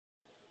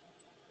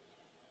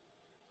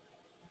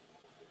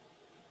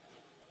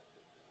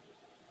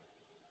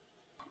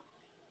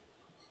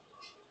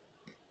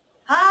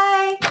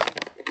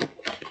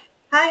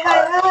Hi,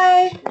 hi,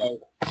 hi. Hello.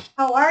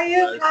 How are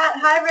you, Pat?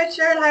 Hi,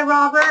 Richard. Hi,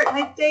 Robert.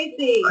 Hi,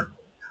 Stacy.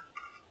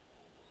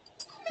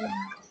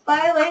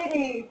 Bye,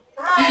 ladies.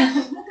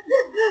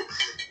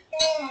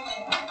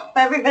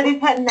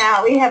 Everybody's heading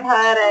out. We have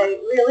had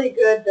a really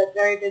good but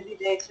very busy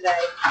day today.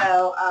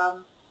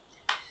 So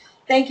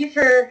thank you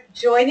for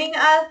joining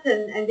us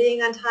and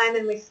being on time.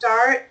 And we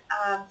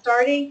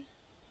starting.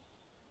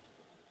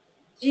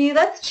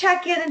 Let's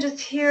check in and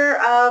just hear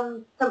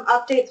some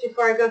updates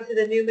before I go through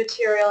the new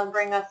material and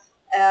bring us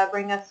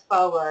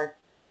forward.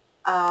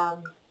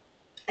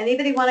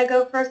 Anybody want to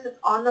go first that's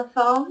on the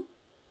phone?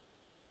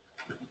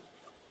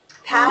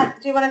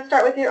 Pat, do you want to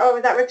start with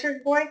was that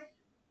Richard's voice?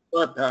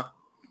 What, Pat?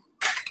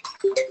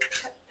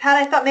 Pat,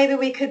 I thought maybe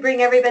we could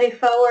bring everybody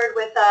forward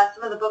with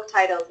some of the book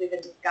titles we've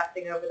been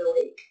discussing over the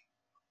week.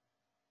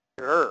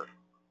 Sure.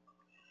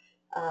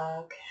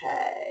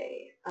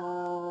 Okay.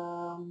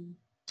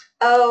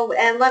 Oh,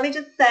 and let me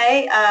just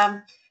say,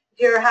 if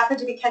you happen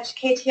to be catching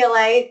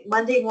KTLA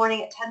Monday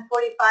morning at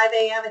 10:45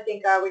 a.m., I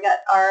think we got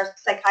our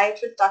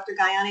psychiatrist, Dr.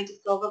 Gayane De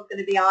Silva, is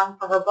going to be on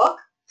for her book.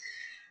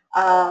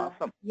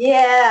 Awesome.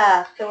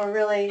 Yeah, so we're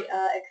really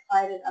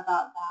excited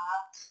about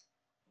that.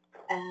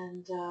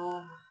 And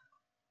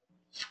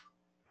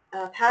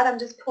Pat, I'm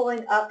just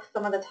pulling up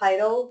some of the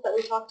titles that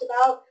we talked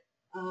about.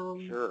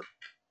 Sure.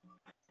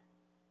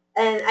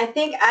 And I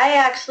think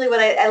what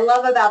I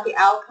love about the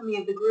alchemy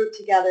of the group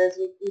together is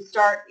we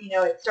start,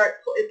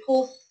 it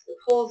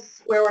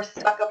pulls where we're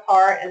stuck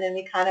apart, and then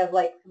we kind of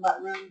like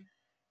let room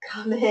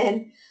come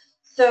in.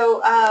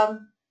 So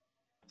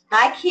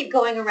I keep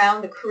going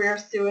around the career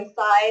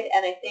suicide,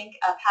 and I think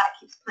Pat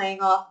keeps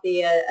playing off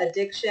the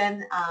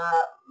addiction,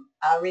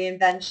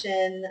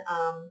 reinvention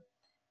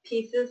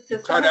pieces. So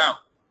you cut out.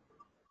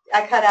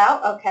 I cut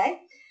out?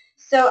 Okay.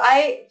 So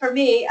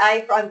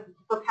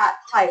for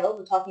Pat's titles,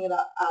 we're talking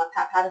about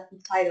Pat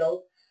Patterson's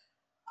titles,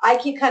 I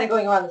keep kind of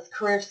going around this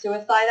career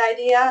suicide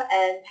idea,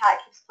 and Pat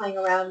keeps playing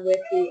around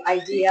with the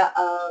idea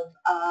of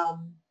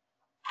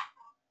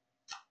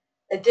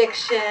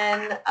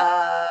addiction,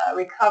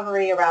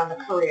 recovery around the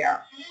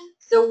career.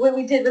 So what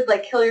we did was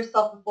like kill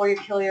yourself before you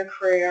kill your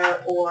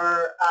career,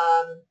 or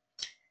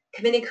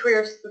committing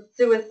career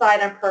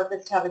suicide on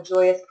purpose to have a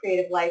joyous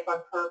creative life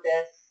on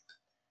purpose,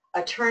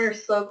 turn your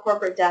slow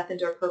corporate death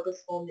into a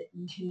purposeful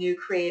new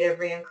creative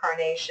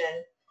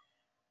reincarnation.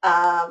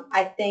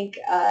 I think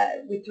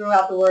we threw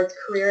out the words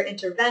career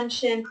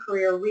intervention,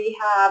 career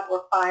rehab,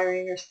 or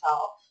firing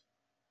yourself.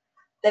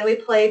 Then we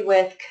played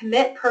with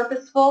commit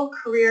purposeful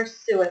career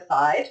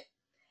suicide,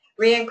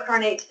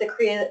 reincarnate to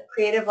the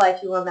creative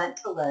life you were meant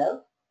to live,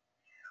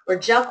 or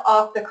jump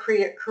off the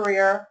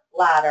career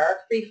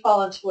ladder, free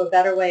fall into a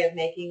better way of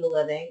making a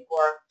living,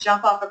 or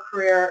jump off a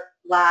career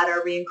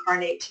ladder,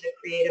 reincarnate to the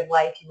creative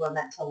life you were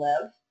meant to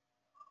live.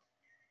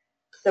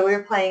 So we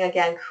were playing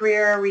again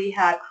career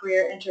rehab,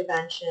 career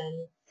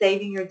intervention,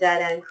 saving your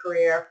dead-end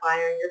career,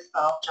 firing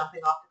yourself,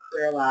 jumping off the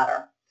career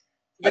ladder.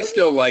 I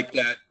still like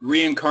that.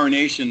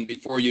 Reincarnation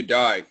before you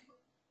die.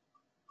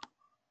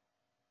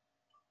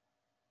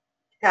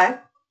 Okay.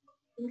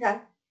 Okay.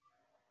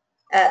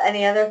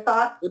 Any other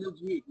thoughts? What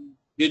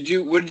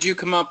did you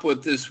come up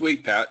with this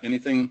week, Pat?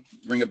 Anything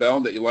ring a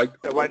bell that you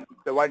like? The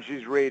one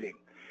she's reading.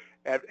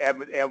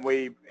 And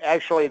we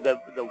actually,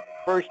 the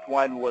first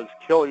one was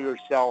kill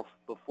yourself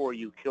before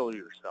you kill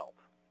yourself.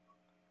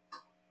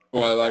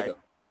 Oh, I like it.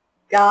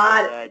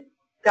 Got it.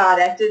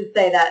 I didn't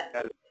say that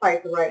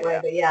quite the right way,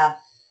 but yeah.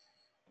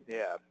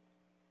 Yeah.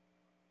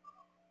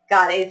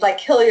 Got it. It's like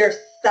kill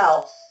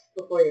yourself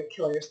before you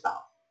kill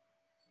yourself.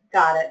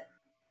 Got it.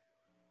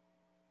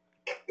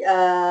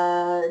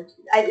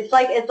 It's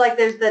like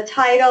there's the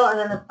title and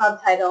then the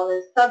subtitle.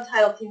 The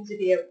subtitle seems to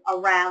be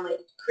around like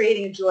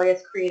creating a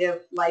joyous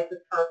creative life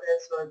with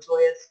purpose, or a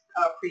joyous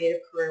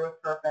creative career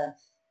with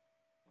purpose.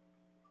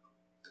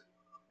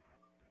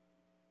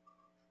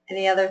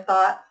 Any other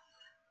thoughts?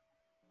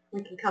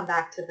 We can come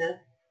back to this.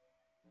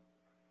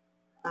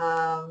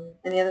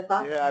 Any other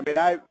thoughts? Yeah, I mean,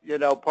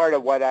 part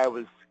of what I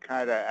was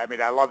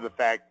I love the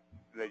fact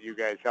that you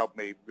guys helped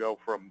me go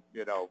from,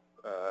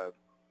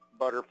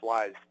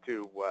 butterflies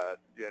to,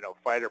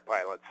 fighter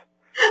pilots.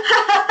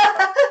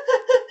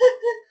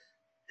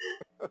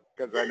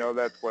 Because I know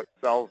that's what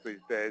sells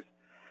these days.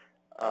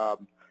 So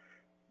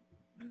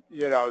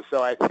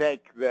I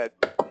think that,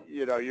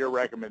 your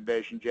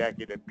recommendation,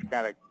 Jackie, to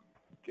kind of,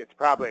 it's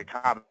probably a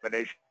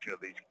combination of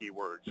these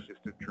keywords, just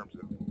in terms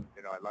of,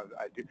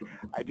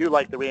 I do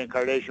like the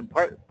reincarnation.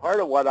 Part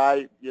of what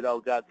I,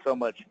 got so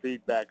much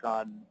feedback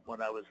on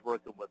when I was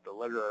working with the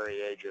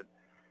literary agent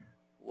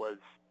was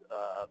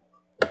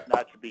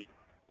not to be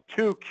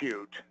too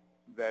cute,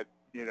 that,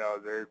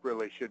 there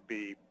really should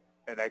be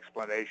an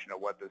explanation of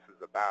what this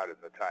is about in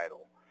the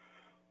title.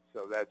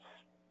 So that's,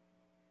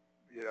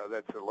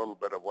 that's a little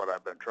bit of what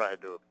I've been trying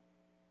to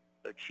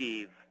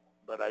achieve.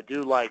 But I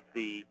do like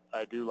the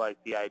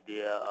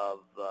idea of,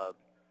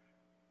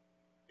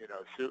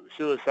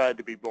 suicide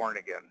to be born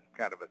again,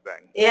 kind of a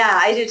thing. Yeah,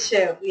 I do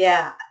too.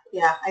 Yeah,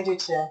 I do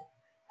too.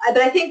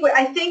 But I think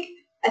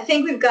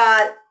we've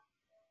got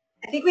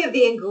I think we have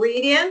the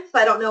ingredients.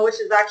 I don't know which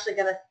is actually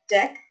going to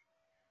stick,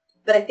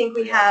 but I think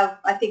we have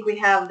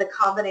the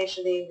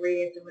combination of the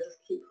ingredients, and we'll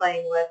just keep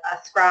playing with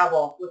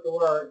Scrabble with the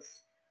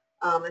words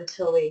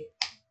until we,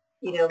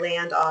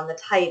 land on the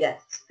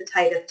tightest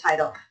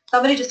title.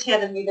 Somebody just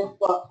handed me this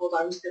book. Hold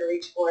on, I'm just going to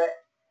reach for it.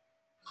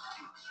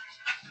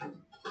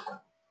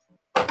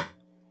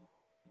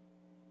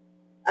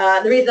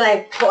 The reason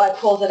I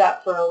pulled it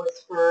up was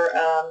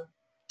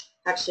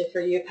actually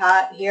for you,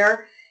 Pat,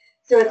 here.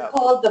 So it's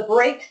called The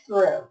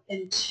Breakthrough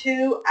in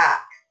 2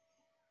 Acts.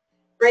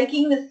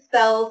 Breaking the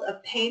spells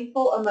of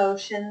painful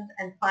emotions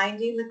and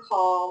finding the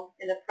calm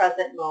in the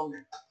present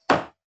moment.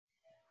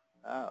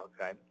 Oh,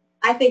 okay.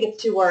 I think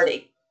it's too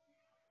wordy.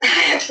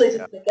 I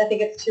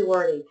think it's too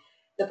wordy.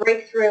 The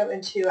Breakthrough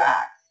in 2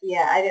 Acts.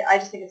 Yeah, I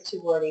just think it's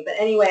too wordy. But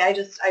anyway,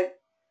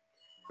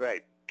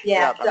 Great.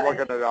 Yeah, I'm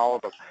looking at all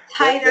of them.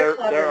 Tighter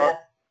cleverness.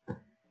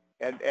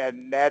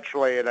 And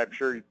naturally, and I'm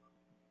sure,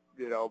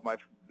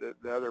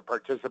 the other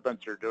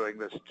participants are doing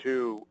this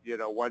too.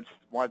 Once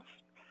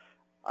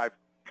I've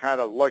kind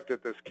of looked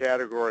at this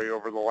category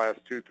over the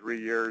last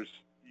 2-3 years,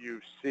 you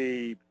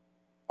see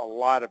a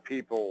lot of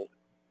people.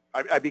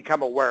 I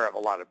become aware of a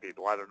lot of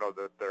people. I don't know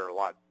that there are a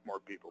lot more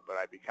people, but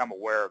I become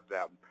aware of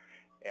them.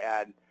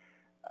 And,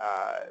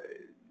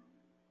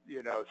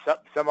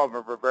 some of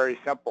them are very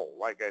simple.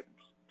 Like I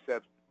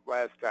said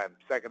last time,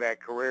 second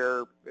act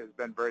career has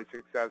been very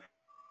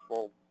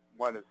successful.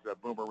 One is the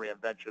boomer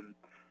reinvention.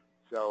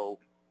 So,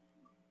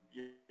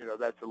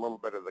 that's a little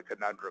bit of the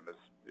conundrum is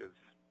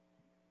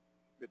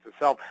it's a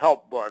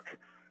self-help book,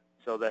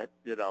 so that,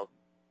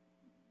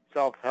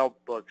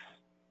 self-help books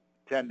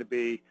tend to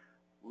be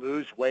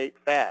lose weight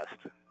fast,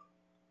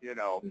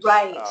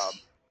 Right.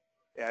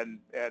 And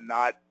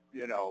not,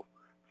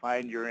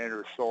 find your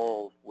inner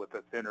soul with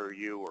a thinner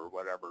you or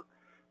whatever.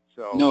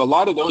 So No, a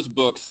lot of those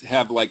books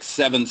have like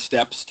 7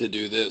 steps to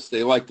do this.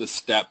 They like the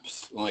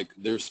steps. Like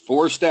there's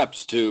 4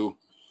 steps to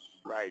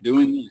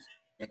doing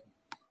this.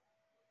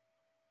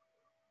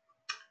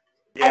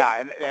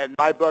 Yeah, and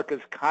my book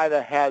kind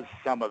of has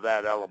some of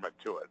that element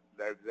to it.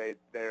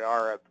 They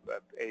are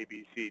a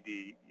B, C,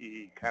 D,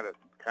 E kind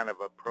of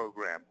a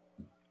program.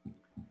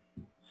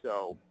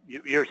 So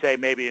you're saying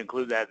maybe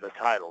include that in the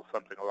title,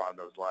 something along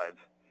those lines.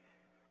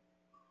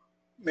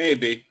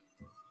 Maybe.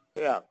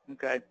 Yeah.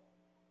 Okay.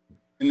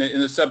 In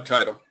the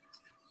subtitle.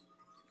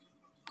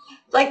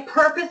 Like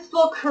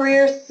purposeful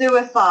career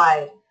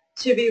suicide,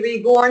 to be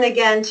reborn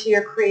again to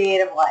your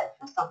creative life,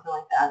 or something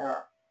like that,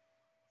 or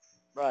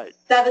right.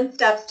 7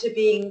 steps to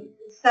being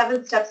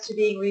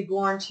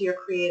reborn to your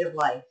creative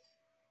life.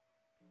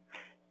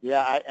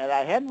 Yeah, and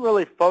I hadn't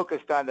really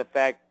focused on the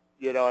fact,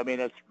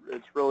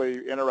 it's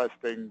really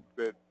interesting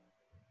that,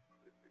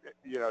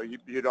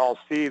 you'd all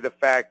see the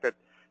fact that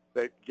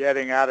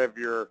getting out of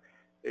your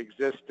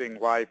existing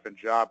life and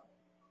job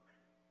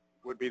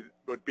would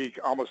be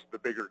almost the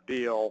bigger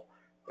deal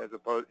as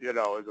opposed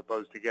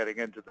to getting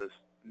into this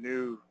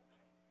new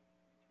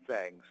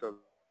thing. So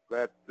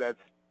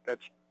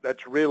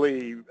that's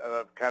really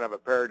kind of a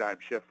paradigm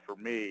shift for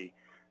me,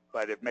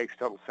 but it makes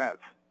total sense,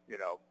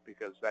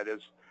 because that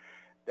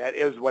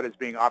is what is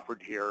being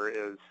offered here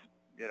is,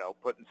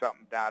 putting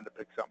something down to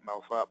pick something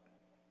else up.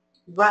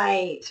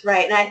 Right.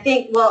 And I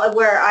think,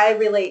 where I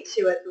relate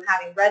to it from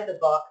having read the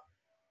book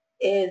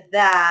is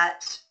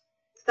that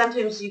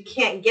sometimes you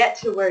can't get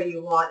to where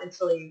you want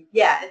until you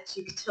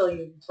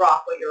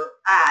drop what you're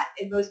at,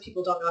 and most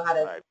people don't know how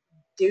to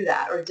do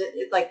that, or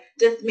it's like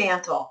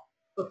dismantle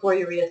before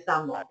you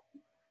reassemble. Right.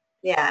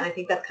 Yeah, and I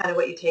think that's kind of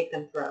what you take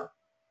them through.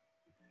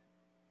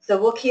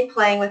 So we'll keep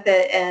playing with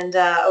it, and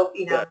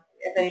if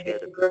anybody in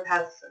the group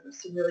has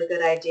some really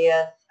good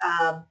ideas,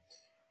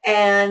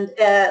 and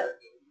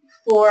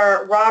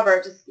for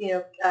Robert, just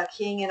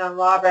keying in on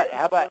Robert.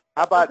 How about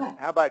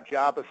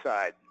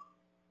Jobicide?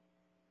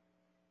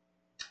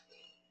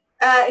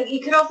 You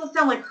could also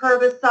sound like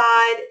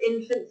herbicide,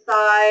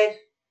 infanticide,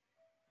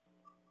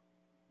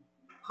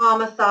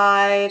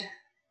 homicide.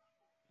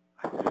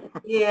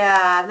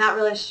 Yeah, I'm not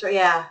really sure.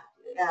 Yeah,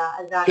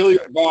 exactly. Kill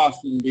your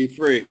boss and be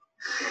free.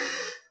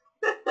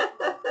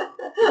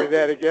 Give me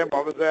that again.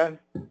 What was that?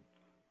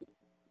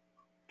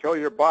 Kill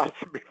your boss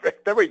and be free.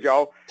 There we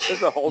go.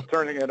 This is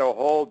turning into a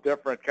whole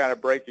different kind of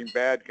Breaking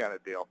Bad kind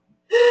of deal.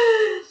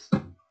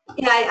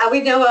 Yeah,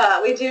 we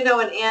do know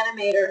an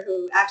animator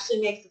who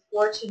actually makes a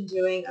fortune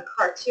doing a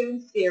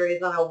cartoon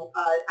series on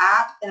an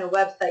app and a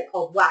website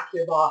called Whack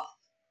Your Boss.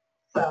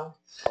 So,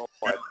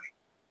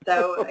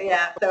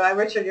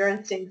 Richard, your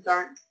instincts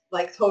aren't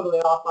like totally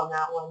off on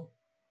that one.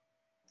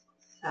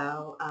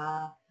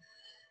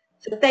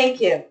 So thank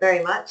you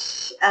very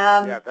much.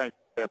 Thank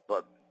you.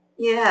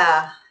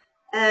 Yeah,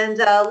 and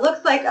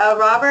looks like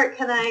Robert,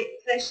 can I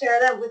share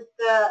that with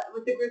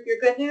the group? Your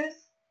good news.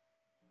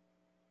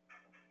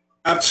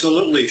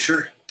 Absolutely,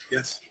 sure,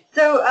 yes.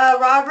 So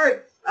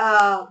Robert's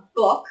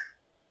book,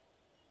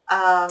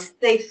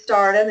 Safe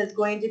Stardom, is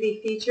going to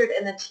be featured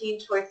in the Teen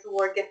Choice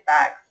Award gift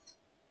bags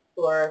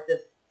for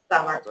this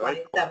summer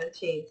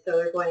 2017. So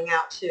they're going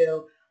out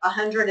to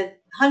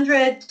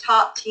 100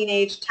 top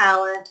teenage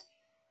talent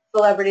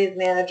celebrities,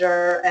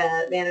 managers,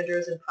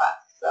 and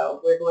press.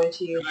 So we're going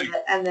to use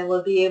it, and then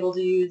we'll be able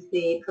to use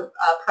the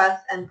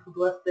press and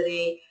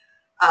publicity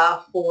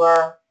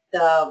for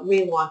the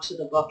relaunch of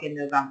the book in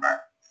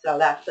November. So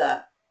that's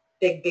a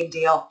big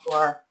deal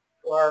for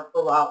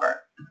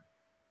Robert.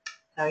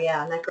 So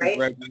yeah, isn't that great?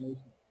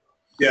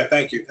 Yeah,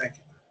 thank you. Thank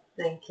you.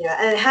 Thank you.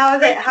 And how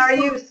is it? How are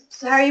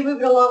you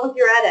moving along with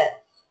your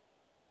edit?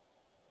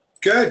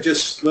 Good,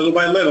 just little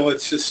by little.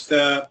 It's just,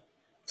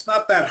 it's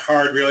not that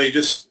hard, really. You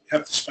just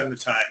have to spend the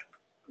time.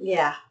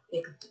 Yeah,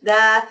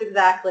 that's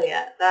exactly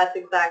it. That's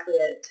exactly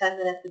it. 10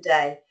 minutes a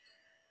day.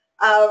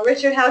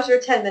 Richard, how's your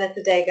 10 minutes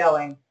a day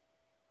going?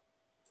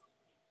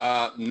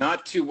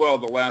 Not too well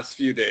the last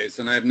few days,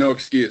 and I have no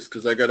excuse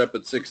because I got up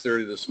at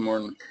 6:30 this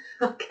morning.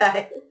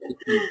 Okay.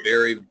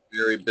 Very,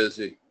 very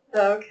busy.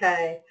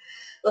 Okay.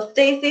 Well,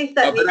 Stacy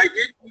sent me. But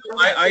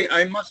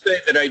I must say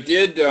that I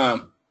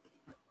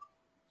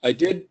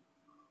did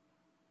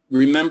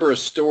remember a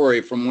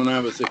story from when I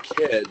was a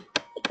kid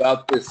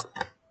about this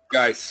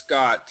guy,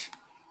 Scott,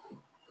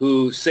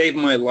 who saved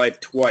my life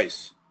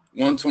twice.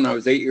 Once when I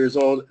was 8 years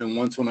old and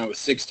once when I was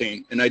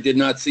 16. And I did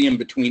not see him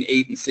between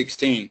 8 and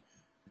 16.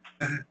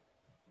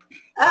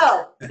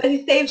 Oh, but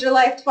he saved your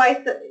life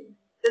twice.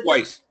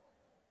 Twice.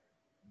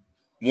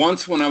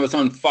 Once when I was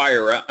on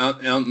fire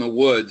out in the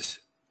woods,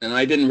 and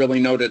I didn't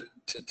really know to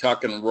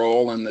tuck and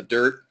roll in the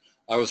dirt.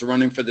 I was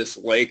running for this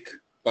lake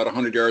about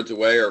 100 yards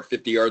away or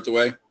 50 yards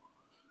away.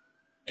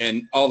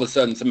 And all of a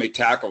sudden somebody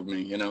tackled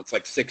me. You know, it's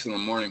like 6 in the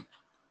morning.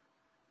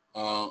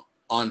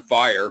 On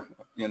fire.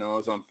 You know, I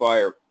was on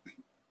fire.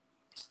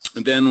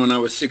 And then when I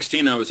was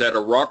 16, I was at a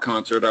rock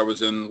concert. I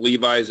was in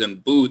Levi's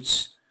and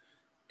boots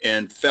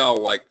and fell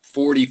like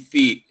 40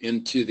 feet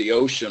into the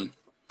ocean.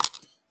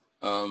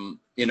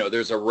 You know,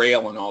 there's a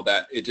rail and all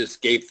that. It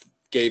just gave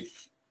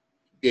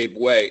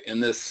way.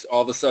 And this,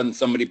 all of a sudden,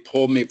 somebody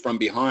pulled me from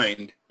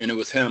behind, and it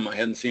was him. I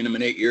hadn't seen him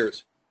in 8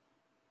 years.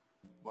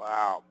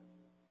 Wow.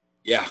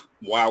 Yeah,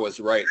 wow is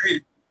right.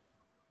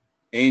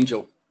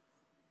 Angel.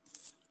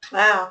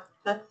 Wow,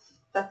 that's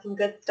some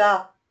good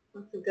stuff.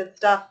 That's some good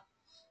stuff.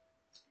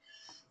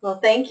 Well,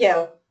 thank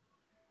you.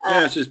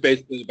 Yeah, it's just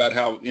basically about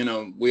how, you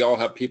know, we all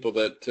have people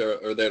that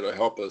are there to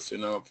help us, you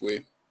know, if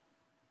we...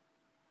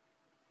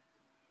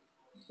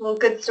 Well,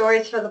 good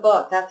stories for the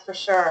book, that's for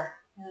sure.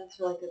 Yeah, that's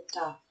really good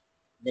stuff.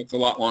 It's a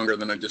lot longer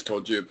than I just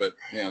told you, but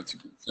yeah, it's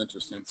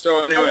interesting.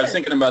 So anyway, I was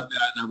thinking about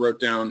that, and I wrote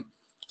down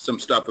some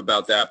stuff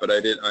about that, but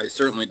I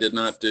certainly did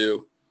not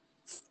do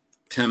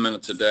 10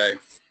 minutes a day.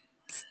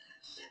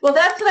 Well,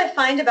 that's what I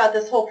find about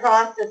this whole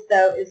process,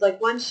 though, is like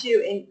once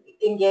you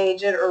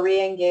engage it or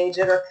re-engage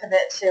it or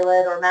commit to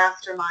it or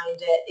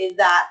mastermind it, is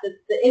that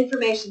the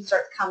information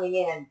starts coming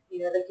in.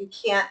 You know, that you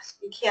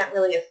can't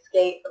really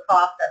escape the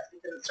process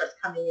because it starts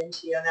coming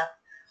into you. And that's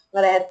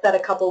what I had said a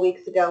couple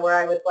weeks ago, where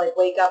I would like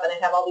wake up and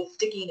I'd have all these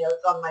sticky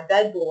notes on my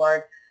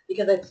bedboard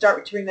because I'd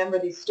start to remember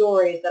these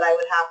stories that I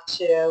would have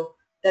to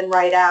then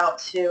write out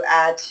to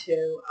add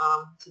to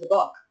the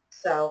book.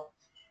 So.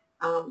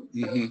 So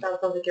it sounds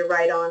like you're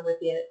right on with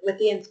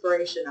the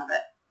inspiration of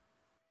it.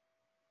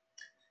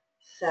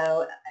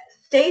 So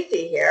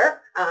Stacy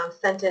here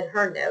sent in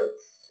her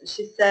notes.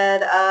 She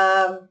said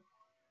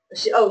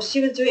she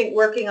was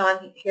working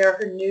on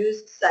her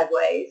news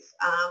segues.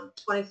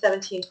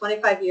 2017,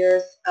 25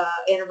 years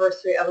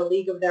anniversary of A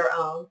League of Their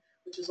Own,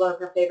 which was one of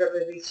her favorite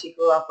movies she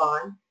grew up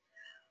on.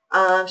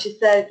 She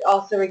said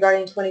also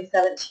regarding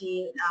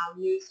 2017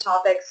 news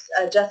topics,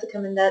 Jessica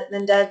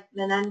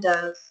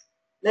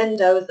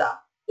Mendoza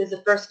is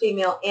the first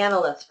female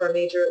analyst for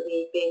Major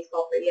League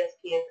Baseball for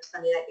ESPN for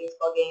Sunday Night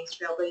Baseball games,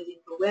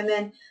 trailblazing for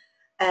women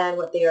and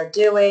what they are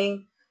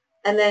doing.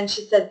 And then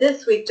she said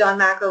this week, John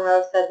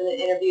McEnroe said in an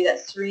interview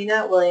that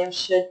Serena Williams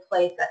should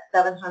place at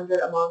 700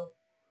 among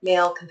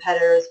male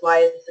competitors. Why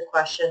is this a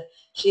question?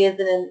 She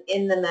isn't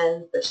in the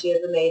men's, but she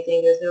is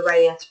amazing. There's no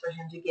right answer for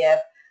him to give.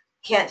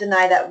 Can't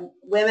deny that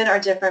women are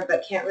different,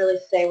 but can't really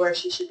say where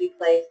she should be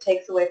placed.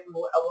 Takes away from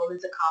a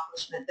woman's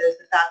accomplishment. There's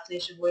the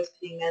fascination of always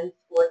pitting men's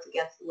sports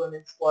against the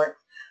women's sports,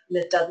 and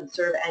this doesn't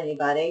serve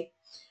anybody.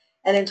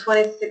 And in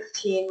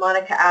 2016,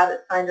 Monica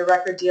Abbott signed a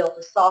record deal for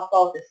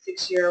softball with a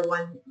 6-year,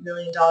 $1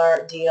 million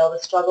deal. The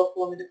struggle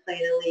for women to play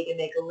in a league and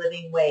make a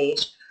living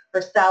wage.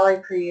 Her salary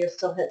per year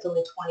still hits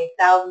only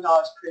 $20,000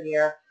 per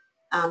year.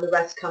 The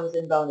rest comes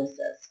in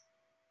bonuses.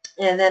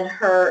 And then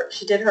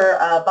she did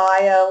her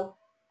bio,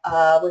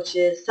 which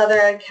is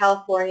Southern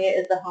California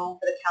is the home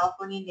for the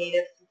California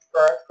native since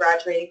birth,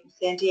 graduating from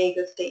San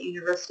Diego State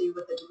University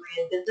with a degree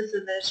in business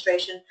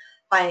administration,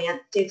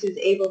 finance. Stacy was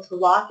able to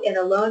lock in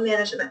a loan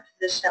management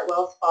position at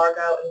Wells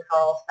Fargo in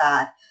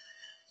Carlsbad.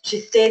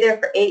 She stayed there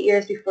for 8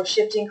 years before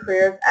shifting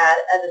careers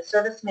as a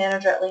service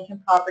manager at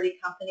Lincoln Property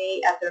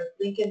Company at their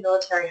Lincoln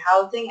Military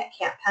Housing at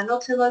Camp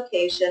Pendleton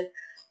location.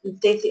 And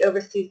Stacy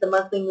oversees the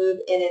monthly move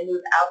in and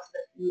move out to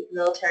the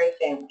military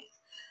families.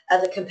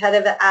 As a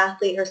competitive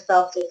athlete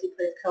herself, Stacy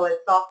plays co-ed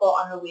softball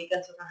on her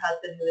weekends with her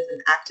husband, who is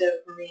an active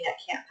Marine at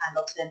Camp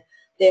Pendleton.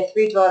 They have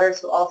 3 daughters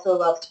who also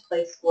love to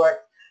play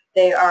sports.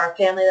 They are a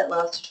family that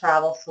loves to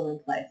travel, swim,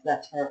 and play. So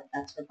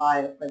that's her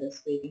bio for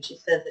this week. And she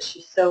says that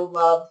she so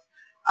loves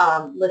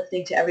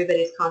listening to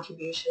everybody's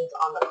contributions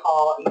on the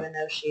call, even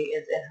though she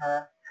is in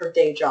her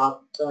day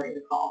job during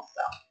the call.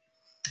 So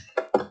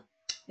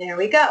there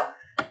we go.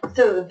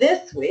 So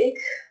this week,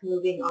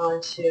 moving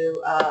on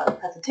to the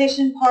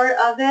presentation part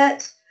of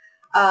it,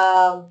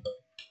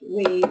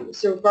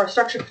 so for our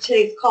structure for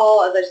today's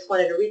call, I just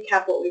wanted to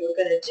recap what we were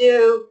going to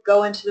do,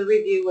 go into the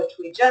review, which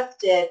we just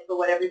did, for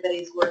what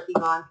everybody's working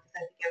on, because I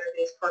think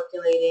everybody's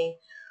percolating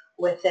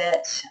with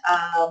it.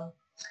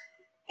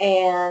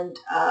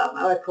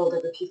 I pulled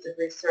up a piece of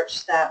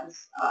research that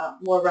was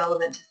more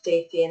relevant to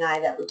Stacy and I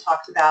that we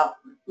talked about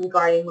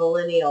regarding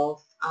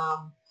millennials.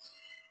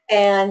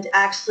 And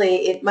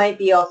actually, it might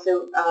be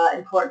also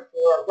important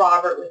for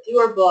Robert with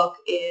your book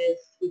is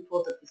we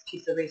pulled up this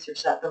piece of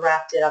research that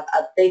wrapped it up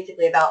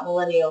basically about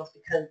millennials,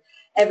 because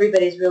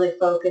everybody's really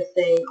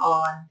focusing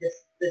on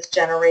this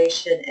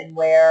generation and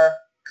where,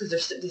 because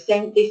they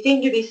seem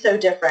to be so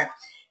different,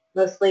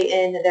 mostly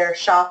in their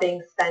shopping,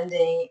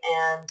 spending,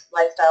 and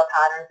lifestyle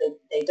patterns.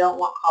 They don't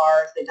want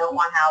cars, they don't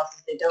want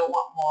houses, they don't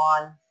want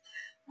lawns,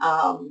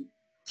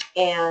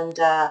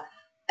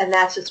 and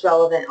that's just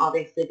relevant,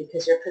 obviously,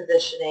 because you're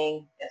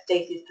positioning,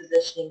 Stacy's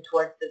positioning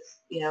towards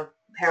this,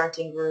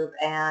 parenting group,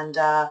 and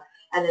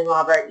then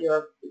Robert,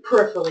 you're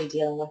peripherally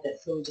dealing with it.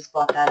 So we just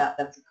brought that up.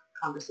 That's a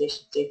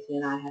conversation Stacy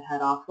and I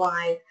had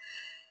offline.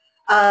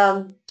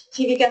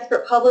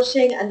 TVGuestpert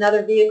Publishing,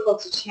 another vehicle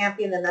to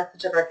champion the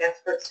message of our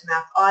guestperts to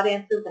mass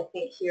audiences. I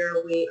think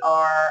here we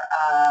are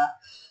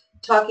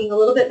talking a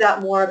little bit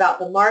more about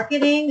the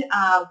marketing.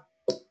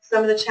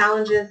 Some of the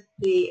challenges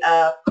the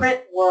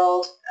print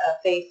world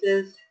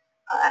faces,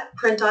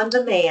 print on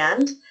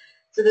demand.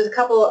 So there's a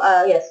couple,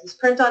 this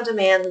print on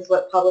demand is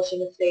what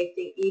publishing is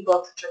facing,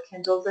 ebooks, which are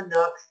Kindles and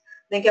Nooks.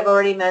 I think I've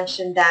already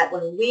mentioned that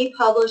when we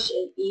publish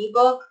an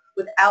ebook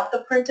without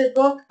the printed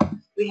book,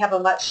 we have a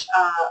much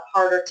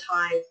harder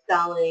time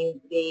selling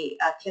the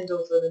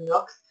Kindles or the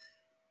Nooks.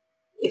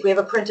 If we have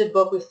a printed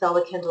book, we sell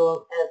the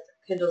Kindles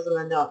and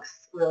the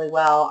Nooks really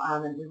well,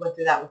 and we went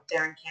through that with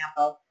Darren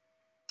Campo.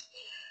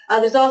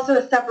 There's also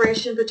a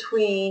separation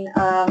between,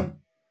 there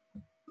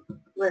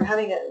we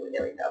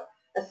go,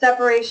 a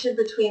separation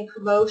between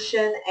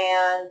promotion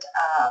and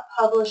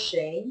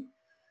publishing,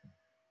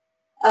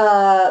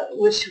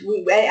 which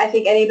I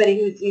think anybody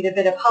who's either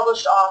been a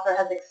published author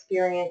has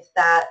experienced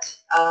that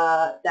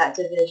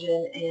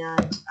division,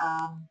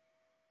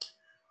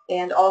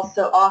 and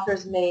also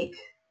authors make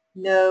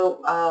no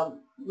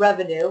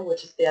revenue,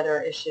 which is the other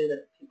issue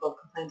that people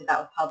complained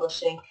about with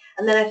publishing.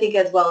 And then I think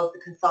as well as the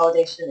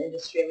consolidation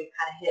industry, we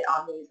kind of hit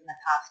on these in the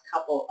past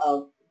couple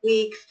of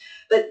weeks.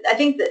 But I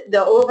think that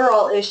the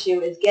overall issue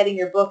is getting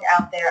your book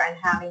out there and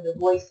having the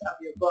voice of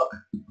your book,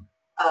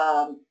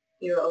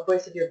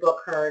 voice of your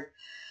book heard.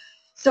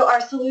 So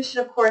our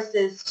solution, of course,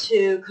 is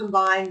to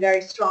combine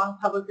very strong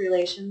public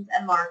relations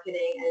and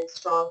marketing and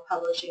strong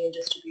publishing and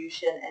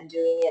distribution, and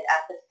doing it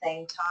at the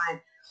same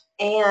time.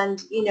 And,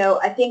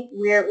 I think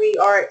where we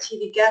are at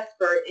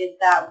TVGuestpert is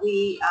that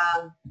we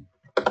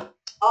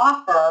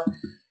offer,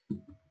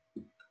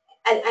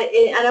 and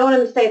I don't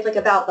want to say it's like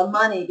about the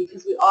money,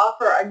 because we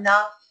offer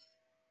enough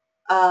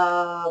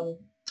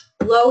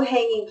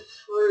low-hanging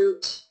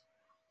fruit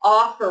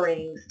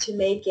offerings to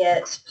make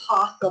it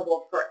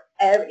possible for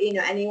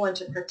anyone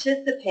to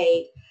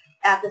participate.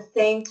 At the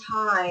same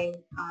time,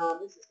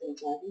 this is going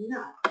to drive me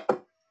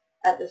nuts.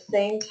 At the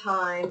same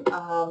time,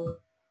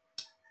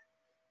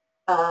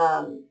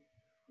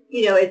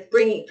 it's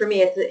bringing, for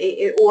me, it's a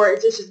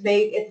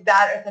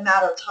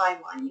matter of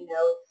timeline.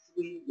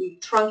 We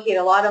truncate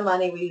a lot of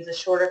money, we use a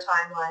shorter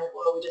timeline,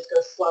 or we just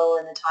go slower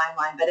in the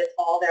timeline, but it's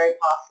all very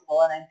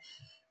possible, and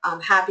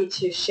I'm happy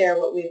to share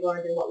what we've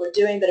learned and what we're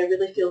doing, but I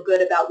really feel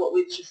good about what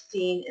we've just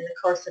seen in the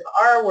course of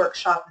our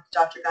workshop with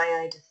Dr.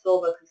 Guyani De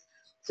Silva.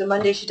 So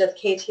Monday she does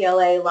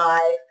KTLA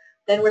live,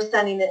 then we're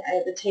sending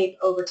the tape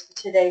over to the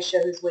Today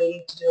Show, who's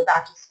waiting to do a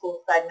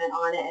back-to-school segment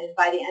on it, and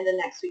by the end of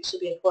next week she'll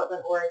be in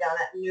Portland, Oregon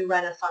at New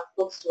Renaissance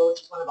Bookstore,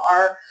 which is one of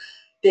our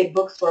big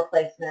bookstore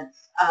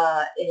placements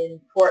in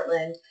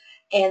Portland.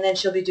 And then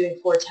she'll be doing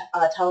 4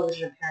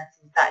 television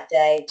appearances that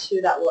day, 2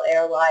 that will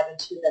air live and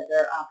 2 that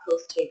they're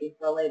post-taping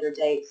for a later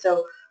date.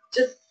 So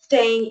just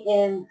staying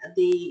in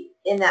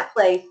that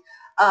place.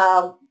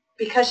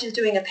 Because she's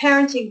doing a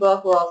parenting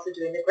book, we're also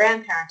doing the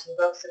grandparenting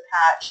book. So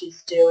Pat,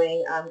 she's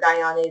doing,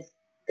 Guyani's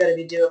going to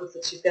be doing, looks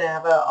like she's going to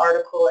have an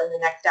article in the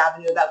Next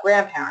Avenue about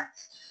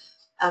grandparents.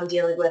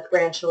 Dealing with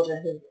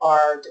grandchildren who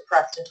are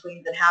depressed and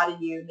tweens, and how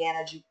do you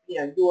manage,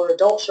 your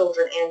adult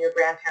children and your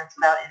grandparents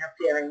without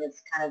interfering.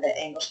 It's kind of the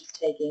angle she's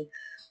taking.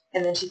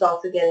 And then she's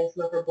also getting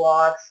some of her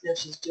blogs.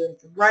 She's doing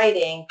some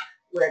writing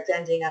where it's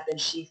ending up in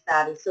She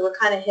Savvy. So we're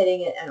kind of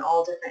hitting it in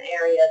all different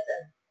areas,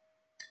 and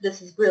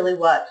this is really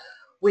what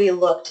we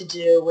look to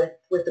do with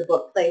the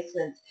book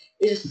placements.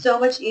 It is so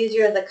much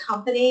easier as a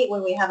company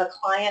when we have a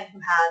client who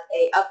has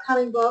an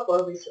upcoming book or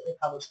a recently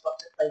published book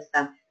to place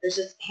them. There's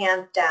just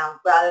hands down,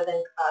 rather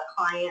than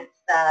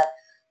clients that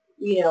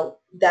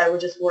that we're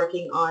just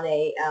working on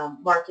a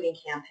marketing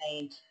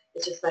campaign.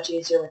 It's just much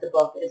easier with the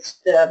book.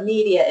 The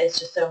media is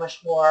just so much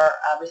more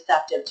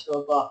receptive to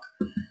a book.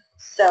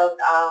 So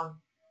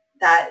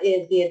that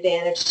is the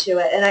advantage to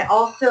it. And I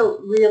also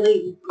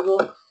really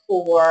look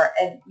for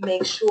and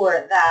make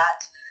sure that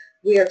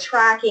we are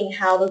tracking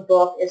how the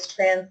book is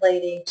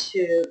translating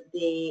to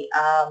the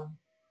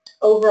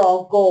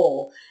overall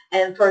goal.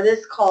 And for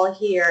this call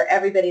here,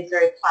 everybody's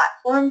very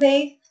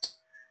platform-based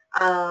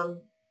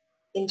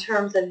in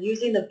terms of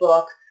using the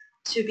book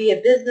to be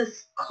a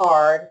business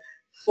card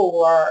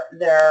for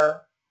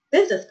their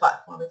business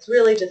platform. It's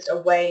really just a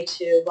way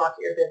to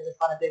market your business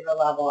on a bigger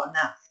level, and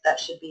that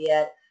should be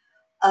it.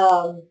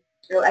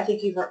 I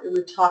think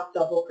we've talked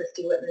the whole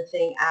Christy Whitman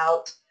thing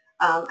out.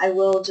 I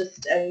will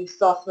just, you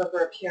saw some of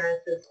her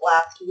appearances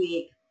last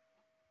week.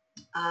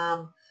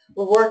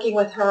 We're working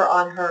with her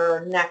on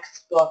her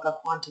next book, a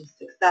quantum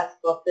success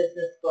book, a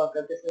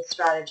business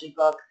strategy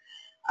book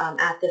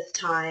at this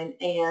time.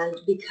 And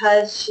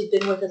because she's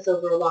been with us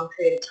over a long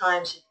period of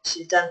time,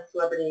 she's done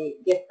celebrity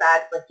gift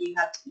bags like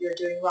you're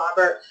doing,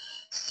 Robert.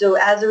 So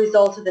as a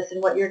result of this,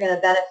 and what you're going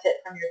to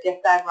benefit from your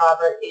gift bag,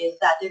 Robert, is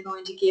that they're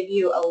going to give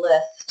you a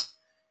list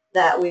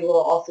that we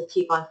will also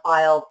keep on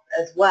file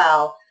as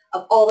well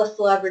of all the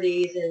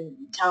celebrities and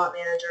talent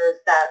managers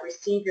that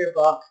receive your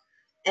book,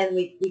 and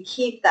we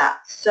keep that.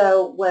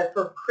 So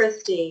for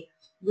Christy,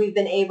 we've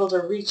been able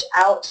to reach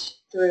out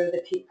through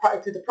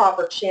the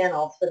proper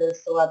channels for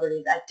those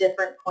celebrities at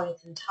different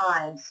points in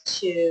times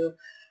to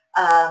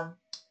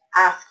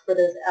ask for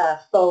those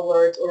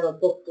forwards or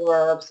book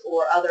blurbs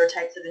or other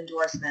types of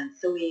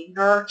endorsements. So we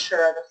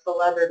nurture the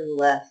celebrity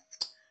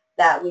list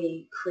that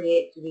we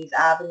create through these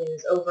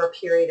avenues over a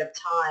period of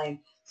time,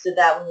 so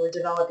that when we're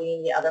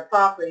developing the other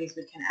properties,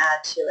 we can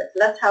add to it. So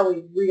that's how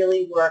we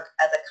really work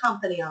as a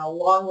company on a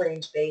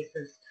long-range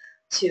basis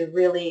to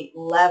really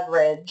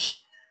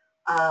leverage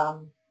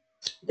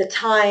the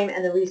time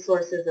and the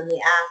resources and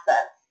the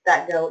assets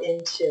that go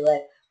into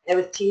it. I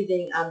was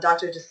teasing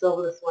Dr. De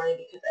Silva this morning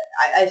because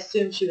I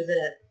assumed she was in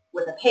it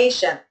with a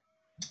patient.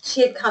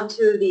 She had come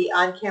to the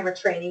on-camera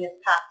training this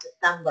past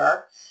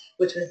December,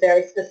 which was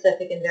very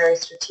specific and very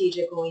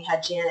strategic when we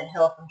had Janet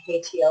Hill from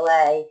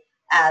KTLA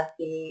as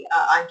the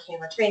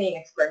on-camera training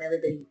expert, and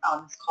everybody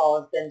on this call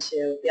has been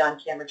to the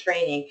on-camera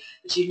training.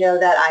 But you know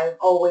that I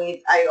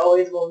always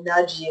will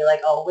nudge you,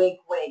 like, oh, wink,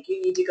 wink,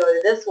 you need to go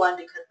to this one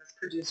because this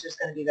producer is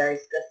going to be very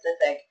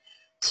specific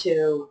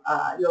to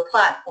your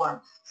platform.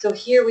 So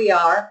here we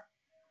are,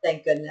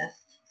 thank goodness,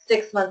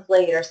 6 months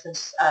later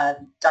since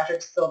Dr.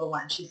 De Silva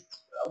went.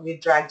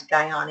 We've dragged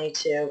Guyani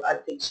to, I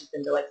think she's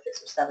been to like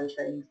 6 or 7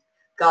 trainings.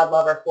 God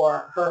love her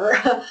for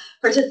her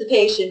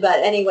participation. But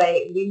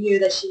anyway, we knew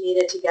that she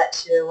needed to get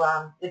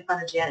to in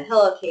front of Janet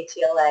Hill of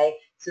KTLA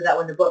so that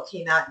when the book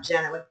came out,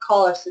 Janet would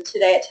call her. So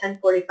today at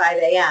 10:45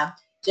 a.m.,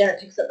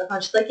 Janet picks up the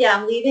phone. She's like, yeah,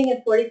 I'm leaving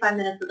in 45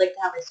 minutes. I'd like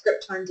to have my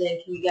script turned in.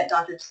 Can we get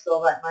Dr. De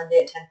Silva at Monday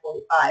at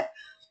 10:45?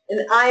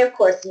 And I, of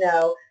course,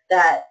 know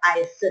that I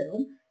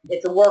assume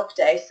it's a work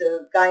day.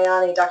 So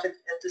Guyani, Dr.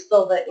 De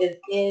Silva, is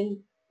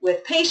in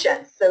with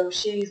patients. So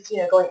she's,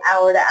 going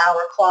hour to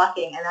hour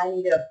clocking, and I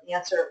need to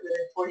answer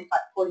within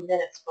 40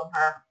 minutes from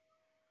her.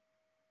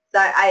 So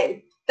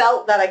I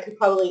felt that I could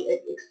probably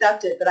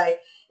accept it,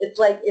 but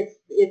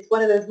it's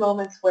one of those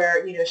moments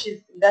where,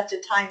 she's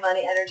invested time,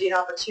 money, energy, and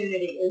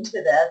opportunity into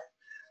this,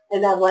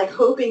 and I'm like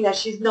hoping that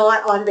she's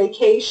not on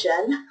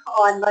vacation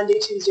on Monday,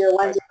 Tuesday, or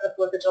Wednesday for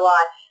the 4th of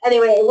July.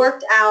 Anyway, it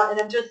worked out, and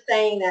I'm just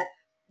saying that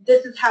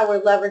this is how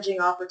we're leveraging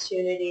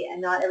opportunity, and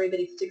not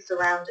everybody sticks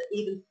around to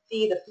even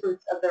see the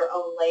fruits of their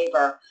own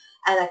labor.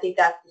 And I think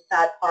that's the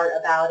sad part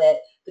about it.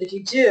 But if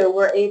you do,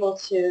 we're able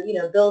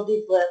to, build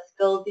these lists,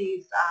 build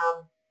these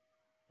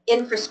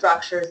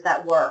infrastructures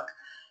that work.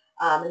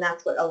 And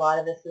that's what a lot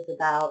of this is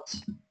about.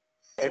 So,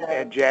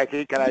 and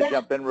Jackie, can I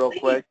jump in real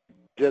quick?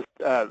 Just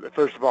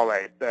first of all,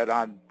 that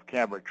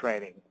on-camera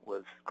training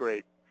was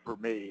great for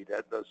me,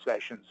 those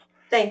sessions.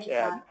 Thank you,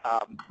 and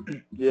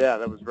yeah,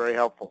 that was very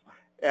helpful.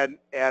 And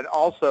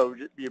also,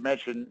 you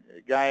mentioned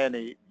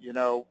Guyani,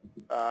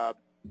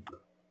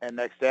 and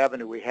Next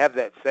Avenue. We have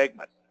that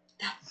segment.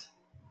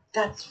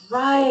 That's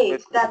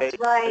right. That's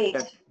right.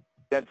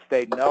 Since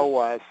they know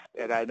us,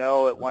 and I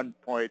know at one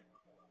point,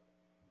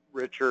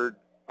 Richard,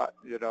 I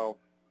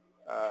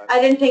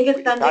didn't think of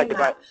sending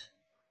that.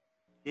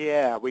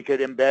 Yeah, we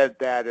could embed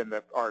that in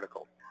the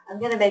article. I'm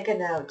going to make a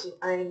note.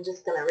 I'm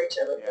just going to reach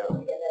over to them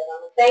and get it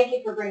on. Thank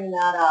you for bringing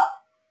that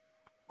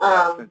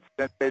up.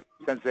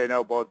 Since they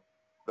know both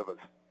of us.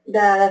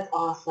 Yeah, that's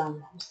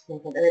awesome. I'm just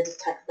thinking, I just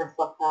text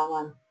myself that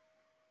one.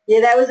 Yeah,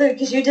 that was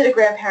because you did a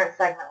grandparent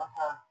segment with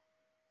her.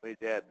 We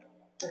did.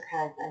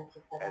 Okay, thank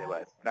you for that.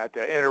 Anyway, not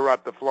to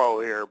interrupt the flow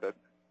here, but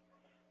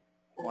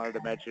I wanted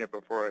to mention it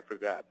before I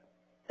forgot.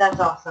 That's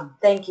awesome.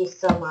 Thank you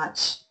so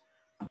much.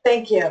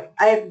 Thank you.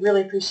 I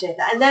really appreciate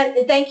that. And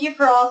then thank you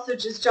for also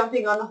just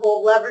jumping on the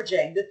whole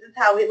leveraging. This is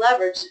how we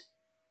leverage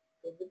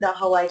the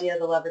whole idea of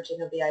the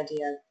leveraging of the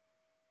ideas.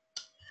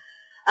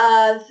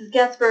 This is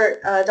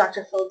Guestpert,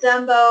 Dr. Phil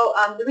Dembo.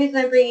 The reason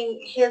I'm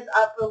bringing his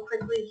up real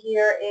quickly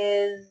here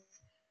is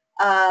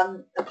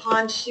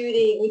Upon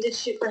shooting, we did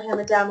shoot for him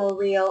a demo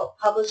reel,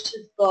 published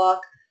his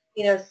book,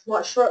 you know,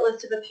 short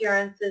list of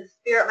appearances,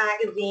 Spirit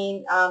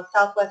Magazine,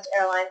 Southwest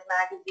Airlines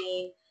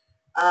Magazine,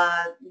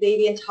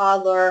 Baby and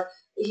Toddler.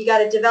 He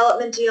got a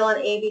development deal on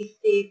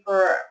ABC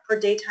for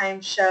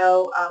daytime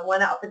show,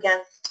 went up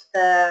against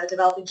the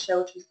developing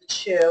show, which was The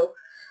Chew.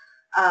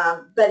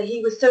 But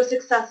he was so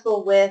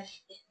successful with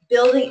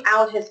building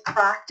out his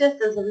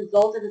practice as a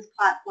result of his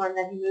platform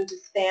that he moved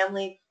his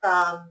family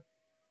from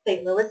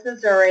St. Louis,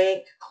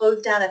 Missouri,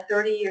 closed down a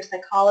 30-year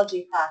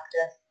psychology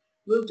practice,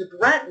 moved to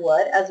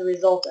Brentwood as a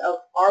result of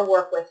our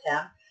work with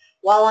him,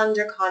 while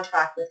under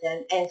contract with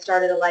him, and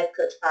started a life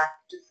coach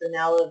practice and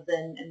now lives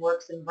in and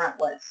works in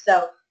Brentwood.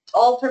 So it's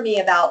all for me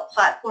about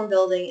platform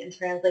building and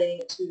translating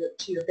it to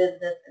your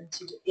business and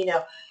to, you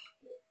know,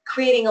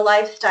 creating a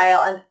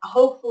lifestyle, and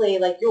hopefully,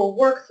 like, your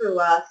work through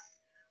us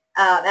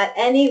at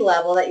any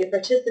level that you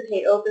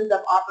participate opens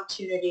up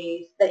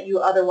opportunities that you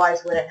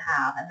otherwise wouldn't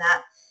have, and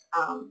that's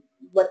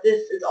what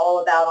this is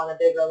all about on a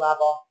bigger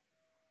level.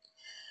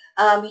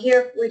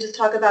 Here we just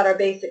talk about our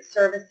basic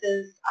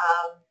services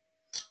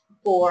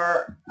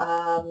for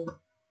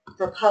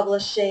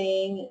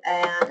publishing,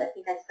 and I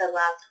think I said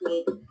last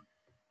week,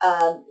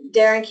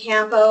 Darren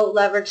Campo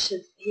leveraged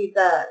he's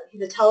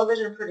a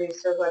television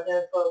producer who I've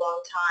known for a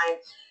long time,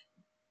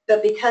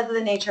 but because of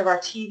the nature of our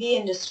TV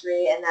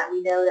industry and that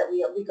we know that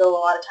we go a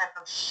lot of time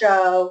from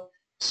show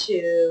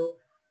to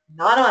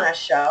not on a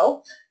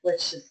show,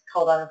 which is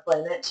called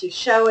unemployment, to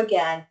show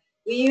again,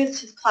 we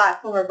used his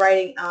platform of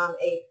writing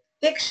a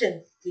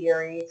fiction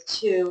series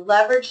to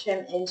leverage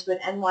him into an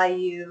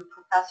NYU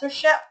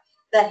professorship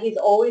that he's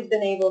always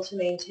been able to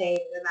maintain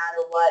no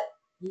matter what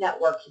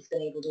network he's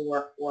been able to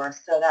work for.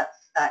 So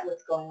that's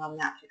what's going on in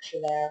that picture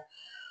there.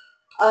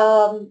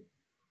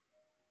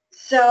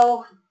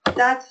 So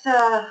that's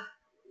I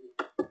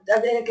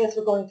guess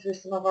we're going through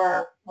some of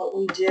what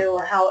we do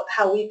or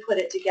how we put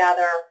it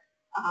together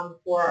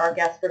for our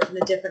Guestperts and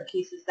the different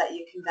pieces that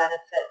you can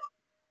benefit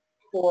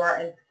for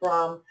and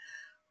from.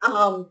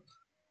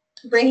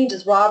 Bringing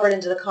just Robert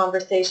into the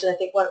conversation, I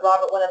think one of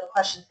the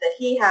questions that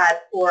he had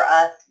for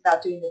us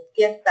about doing this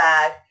gift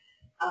bag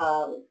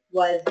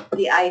was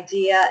the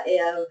idea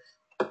of,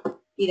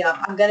 you know,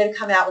 I'm going to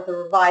come out with a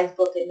revised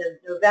book in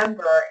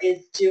November.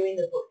 Is doing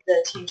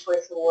the Teen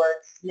Choice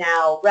Awards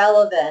now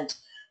relevant?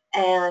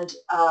 And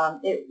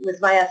it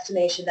was my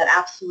estimation that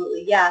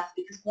absolutely yes,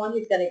 because one,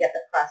 he's going to get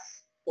the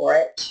press for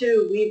it.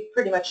 Two, we've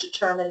pretty much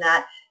determined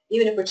that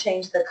even if we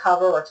change the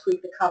cover or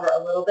tweak the cover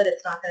a little bit,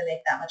 it's not going to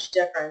make that much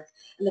difference.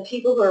 And the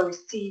people who are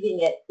receiving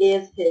it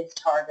is his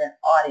target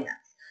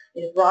audience.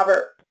 If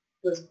Robert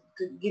was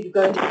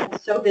going to be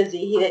so busy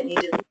he didn't need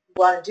to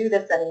want to do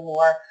this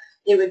anymore,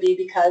 it would be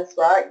because,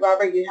 right,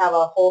 Robert, you have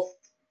a whole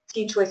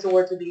Teen Choice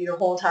Awards would be your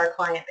whole entire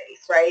client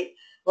base, right,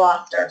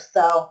 roster.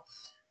 So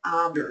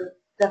sure.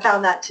 I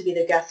found that to be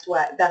the best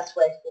way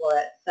for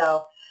it.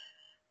 So,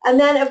 and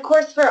then of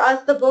course for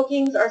us, the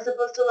bookings are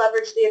supposed to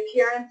leverage the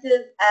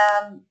appearances.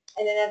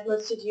 And then, as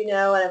most of you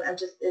know, and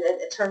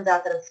it turns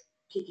out that I'm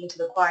speaking to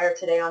the choir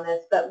today on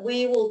this, but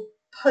we will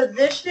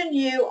position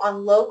you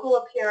on local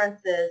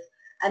appearances,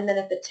 and then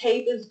if the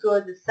tape is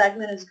good, the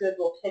segment is good,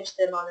 we'll pitch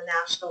them on the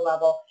national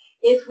level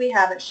if we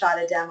haven't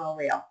shot a demo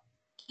reel.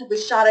 If we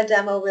shot a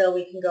demo reel,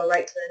 we can go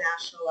right to the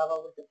national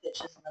level with the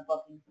pitches and the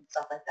bookings and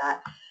stuff like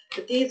that.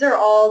 But these are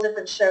all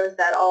different shows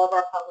that all of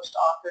our published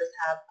authors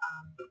have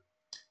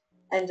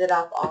ended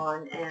up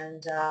on,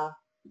 and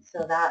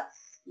so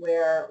that's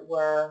where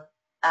we're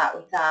at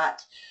with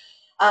that.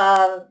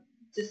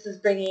 This is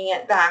bringing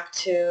it back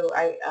to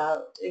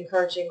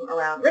encouraging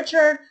around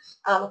Richard.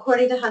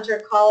 According to Hunter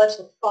College,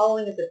 the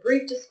following is a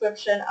brief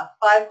description of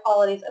 5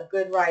 qualities of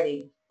good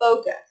writing: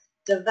 focus,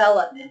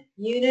 development,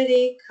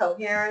 unity,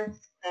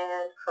 coherence,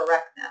 and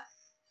correctness.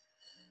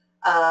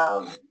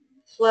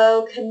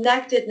 Flow,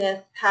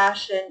 connectedness,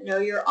 passion, know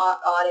your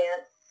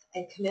audience,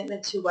 and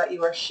commitment to what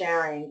you are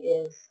sharing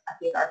is, I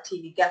think, our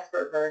TV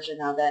Guestpert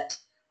version of it,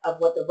 of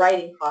what the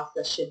writing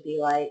process should be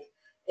like,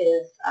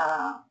 is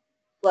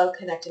flow,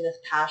 connectedness,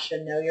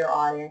 passion, know your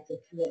audience, and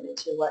commitment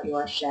to what you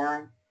are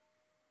sharing.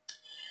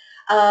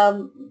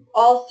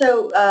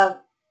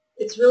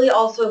 It's really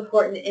also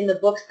important in the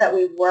books that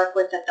we work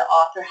with that the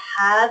author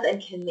has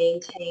and can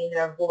maintain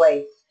their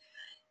voice.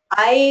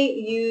 I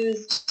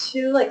used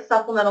 2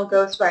 supplemental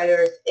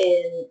ghostwriters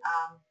in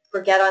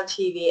for Get on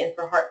TV and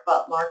for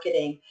Heartfelt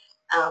Marketing.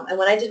 And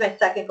when I did my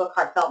second book,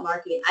 Heartfelt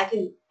Marketing,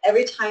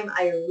 every time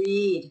I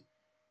read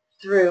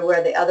through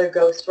where the other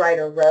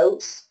ghostwriter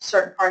wrote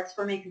certain parts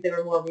for me because they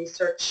were more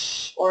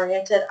research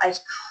oriented, I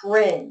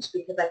cringed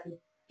because I could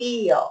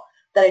feel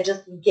that I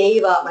just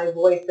gave up my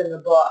voice in the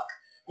book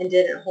and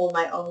didn't hold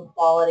my own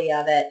quality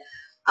of it.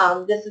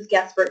 This is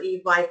Guestpert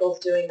Eve Michaels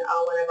doing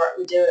whenever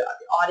we do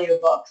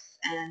audiobooks,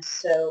 and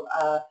so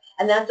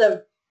and that's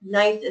a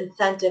nice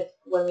incentive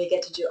when we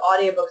get to do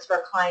audiobooks for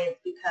our clients,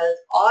 because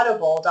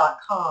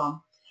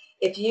Audible.com,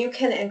 if you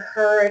can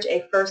encourage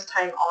a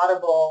first-time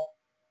Audible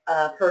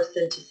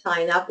person to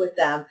sign up with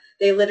them,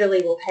 they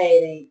literally will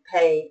pay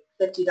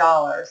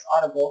 $50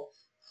 Audible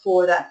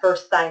for that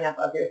first sign-up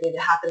of your, if it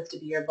happens to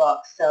be your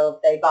book. So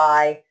if they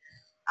buy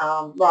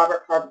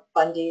Robert Park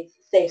Bundy's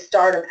Safe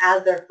Stardom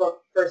as their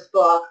first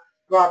book,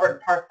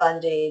 Robert Park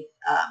Bundy's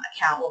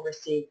account will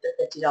receive the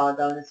 $50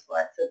 bonus for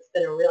it. So it's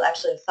been a real,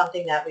 actually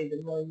something that we've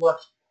been really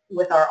worked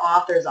with our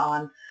authors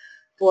on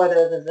for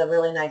those as a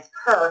really nice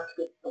perk,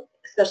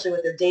 especially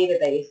with their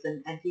database,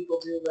 and people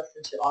do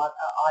listen to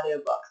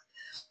audiobooks.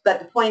 But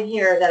the point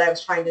here that I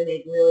was trying to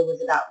make really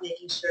was about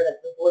making sure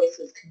that the voice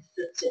was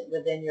consistent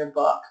within your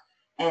book.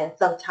 And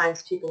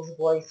sometimes people's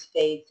voice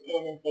fades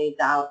in and fades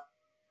out,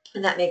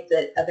 and that makes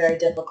it a very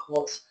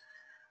difficult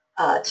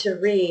to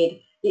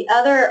read. The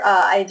other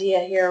idea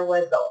here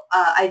was the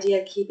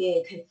idea of keeping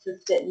a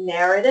consistent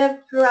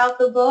narrative throughout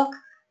the book,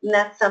 and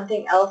that's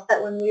something else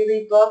that when we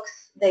read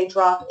books, they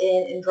drop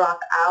in and drop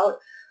out.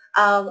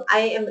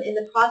 I am in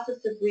the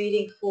process of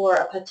reading for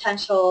a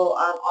potential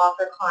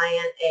author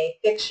client a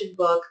fiction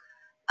book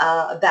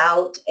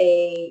about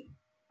a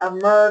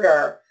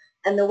murder,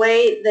 and the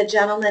way the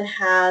gentleman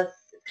has,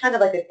 it's kind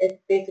of like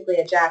it's basically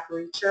a Jack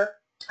Reacher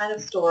kind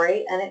of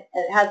story, and it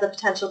has the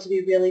potential to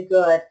be really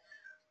good.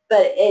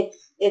 But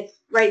it's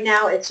right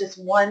now it's just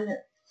one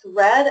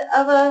thread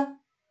of a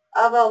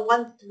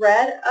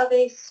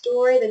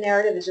story. The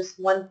narrative is just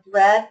one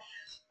thread,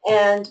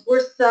 and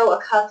we're so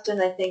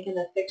accustomed, I think, in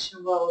the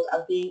fiction world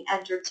of being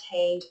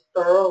entertained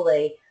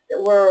thoroughly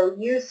that we're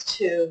used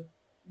to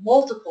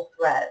multiple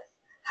threads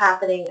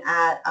happening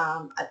at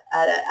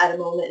a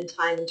moment in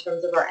time in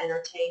terms of our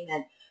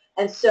entertainment.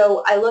 And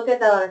so I look at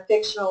that on a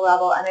fictional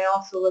level, and I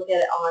also look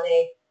at it on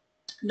a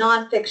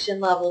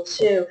nonfiction level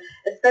too,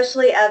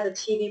 especially as a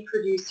TV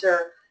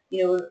producer.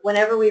 You know,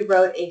 whenever we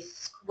wrote a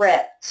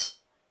script,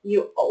 we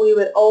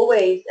would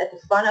always, at the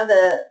front of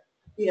the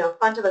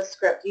front of a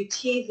script, you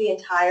tease the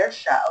entire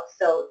show.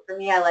 So for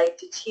me, I like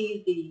to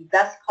tease the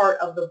best part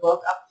of the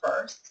book up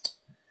first,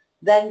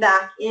 then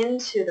back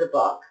into the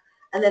book,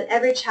 and then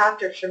every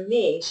chapter for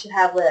me should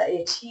have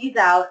a tease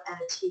out and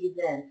a tease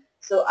in.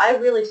 So I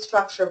really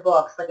structure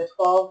books like a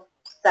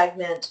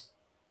 12-segment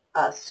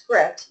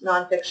script,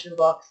 nonfiction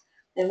books,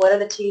 and what are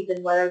the teas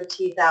in, what are the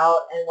teas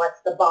out, and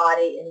what's the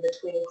body in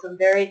between. Some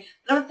very,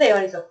 I don't say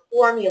it's a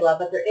formula,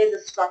 but there is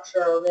a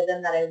structure or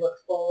rhythm that I look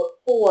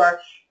for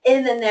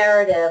in the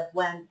narrative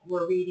when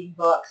we're reading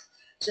books,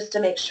 just to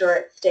make sure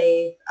it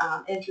stays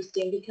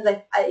interesting, because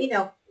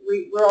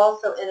we're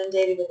also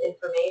inundated with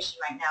information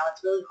right now.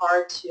 It's really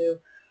hard to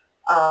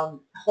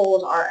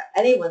hold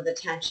anyone's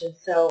attention.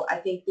 So I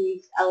think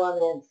these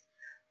elements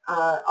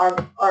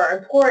are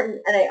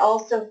important, and I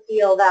also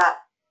feel that,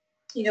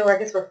 I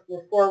guess we're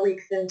 4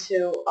 weeks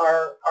into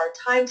our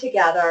time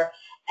together,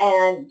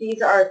 and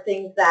these are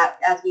things that,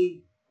 as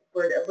we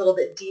were a little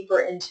bit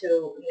deeper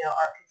into,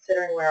 our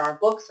considering where our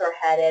books are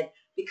headed,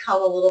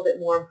 become a little bit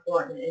more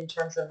important in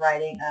terms of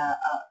writing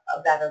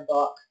a better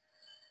book.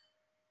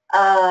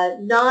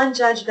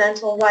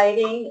 Non-judgmental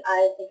writing,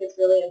 I think is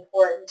really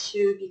important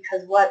too,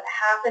 because what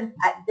happens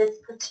at this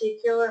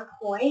particular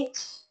point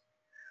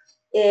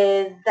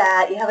is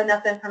that you have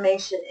enough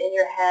information in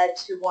your head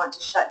to want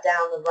to shut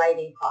down the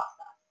writing process.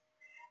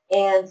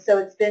 And so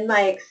it's been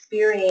my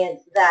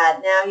experience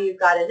that now you've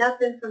got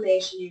enough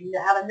information, you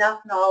have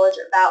enough knowledge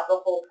about the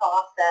whole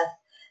process,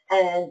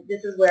 and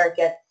this is where it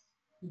gets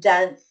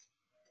dense,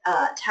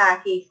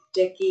 tacky,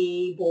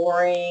 sticky,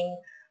 boring,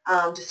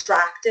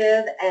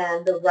 distractive,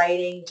 and the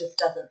writing just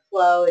doesn't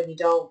flow, and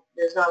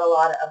there's not a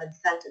lot of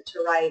incentive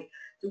to write.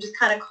 So I'm just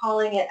kind of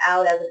calling it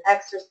out as an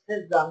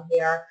exorcism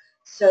here,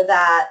 so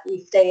that we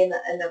stay in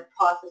the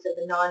process of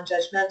the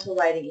non-judgmental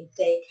writing and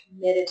stay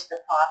committed to the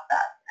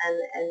process.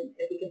 And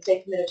if we can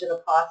stay committed to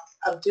the process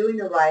of doing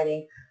the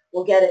writing,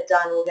 we'll get it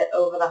done. We'll get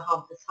over the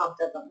hump. This hump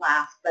doesn't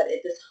last, but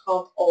this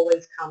hump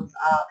always comes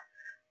up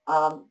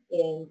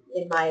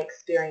in my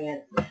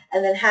experience.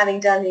 And then having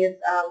done these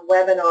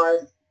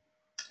webinars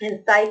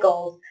in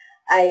cycles,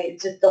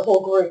 the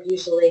whole group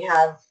usually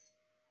has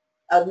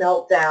a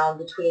meltdown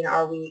between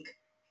our week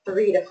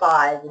 3 to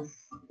 5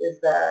 is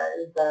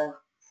the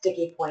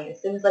sticky point. It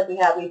seems like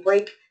we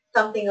break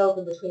something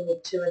open between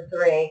week 2 and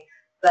 3,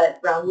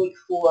 but around week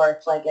 4,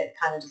 it's like it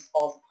kind of just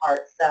falls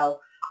apart. So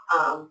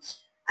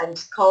I'm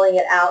just calling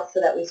it out so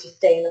that we just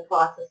stay in the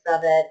process of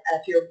it.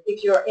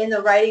 If you're in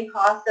the writing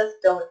process,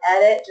 don't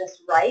edit,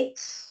 just write.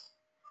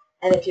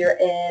 And if you're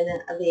in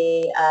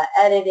the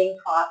editing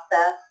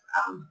process,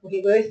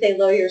 we always say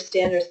lower your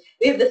standards.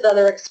 We have this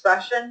other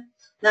expression,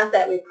 not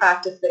that we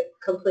practice it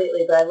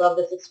completely, but I love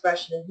this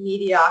expression of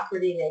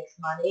mediocrity makes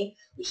money,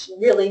 which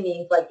really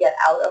means like get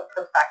out of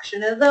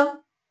perfectionism.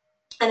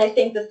 And I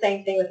think the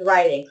same thing with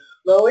writing.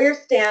 Lower your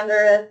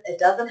standards. It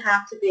doesn't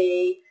have to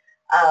be,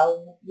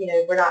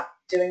 we're not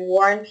doing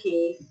War and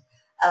Peace.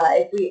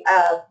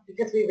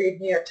 Because we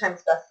read New York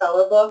Times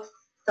bestseller books,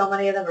 so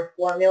many of them are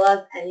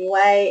formulas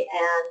anyway,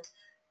 and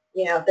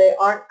they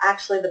aren't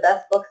actually the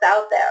best books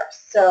out there.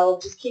 So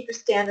just keep your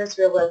standards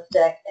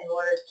realistic in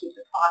order to keep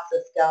the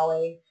process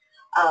going.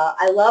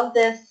 I love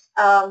this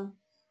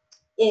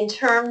in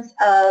terms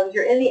of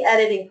you're in the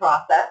editing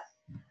process.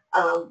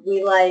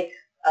 We like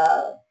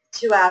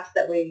 2 apps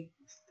that we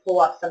pull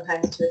up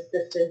sometimes to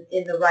assist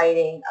in the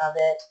writing of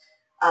it.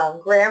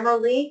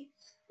 Grammarly,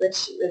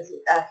 which is,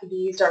 can be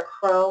used on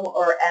Chrome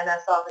or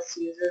MS Office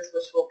users,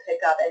 which will pick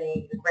up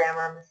any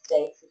grammar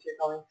mistakes if you're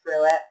going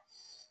through it.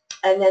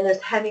 And then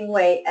there's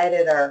Hemingway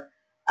Editor,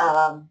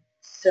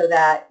 so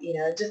that, you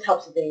know, it just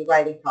helps with the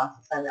writing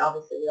process. I mean,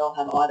 obviously we all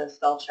have auto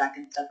spell check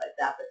and stuff like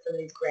that, but some of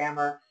these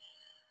grammar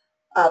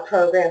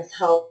programs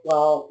help,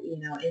 well, you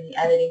know, in the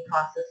editing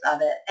process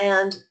of it.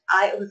 And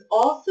I was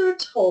also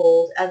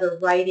told, as a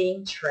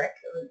writing trick,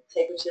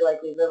 take what you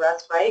like, leave the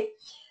rest, right,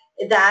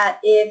 that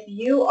if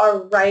you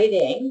are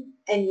writing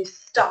and you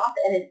stop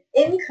at an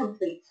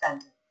incomplete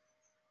sentence,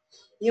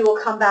 you will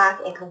come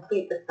back and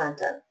complete the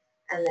sentence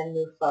and then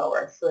move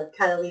forward. So it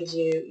kind of leaves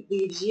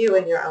you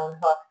in your own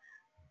hook.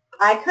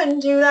 I couldn't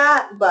do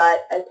that,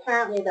 but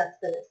apparently that's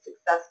been a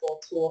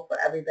successful tool for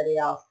everybody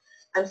else.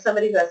 I'm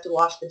somebody who has to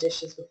wash the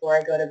dishes before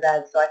I go to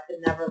bed, so I could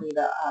never leave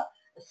a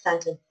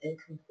sentence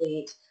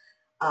incomplete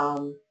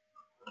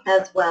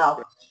as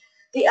well.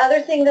 The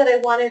other thing that I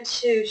wanted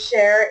to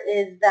share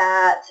is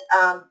that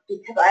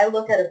because I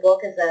look at a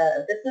book as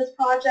a business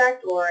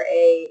project or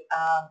an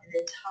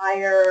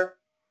entire,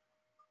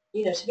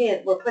 you know, to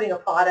me, we're putting a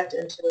product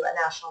into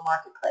a national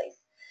marketplace.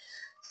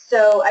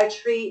 So I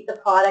treat the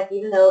product,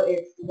 even though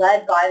it's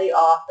led by the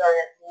author,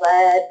 it's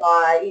led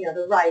by, you know,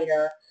 the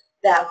writer,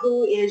 that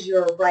who is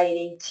your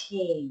writing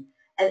team?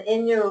 And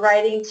in your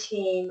writing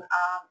team,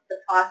 the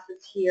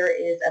process here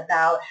is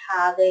about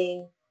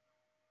having,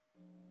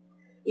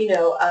 you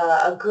know,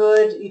 a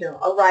good, you know,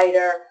 a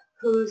writer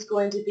who's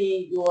going to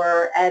be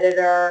your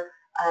editor,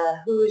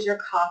 who's your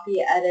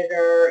copy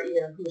editor,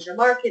 you know, who's your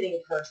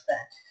marketing person.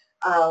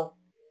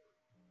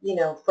 You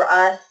know, for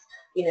us,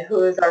 you know,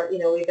 who is our, you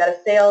know, we've got a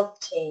sales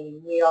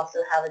team. We also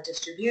have a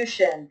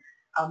distribution,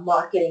 a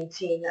marketing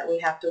team that we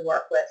have to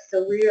work with.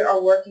 So we are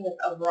working with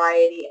a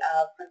variety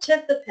of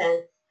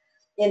participants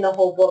in the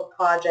whole book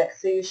project.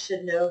 So you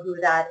should know who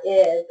that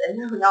is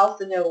and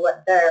also know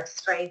what their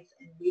strengths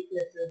and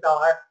weaknesses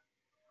are.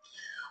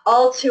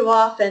 All too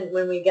often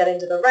when we get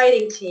into the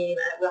writing team,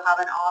 we'll have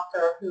an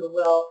author who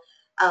will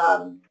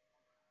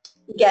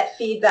get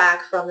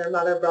feedback from their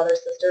mother, brother,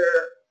 sister,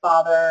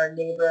 father,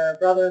 neighbor,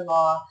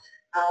 brother-in-law,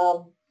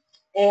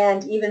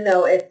 and even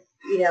though it's,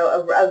 you know,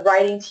 a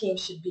writing team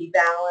should be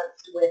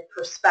balanced with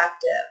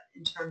perspective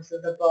in terms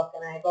of the book,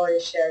 and I've already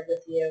shared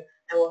with you,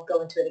 and we'll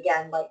go into it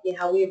again, like, you know,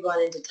 how we've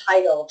run into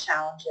title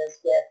challenges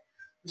with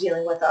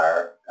dealing with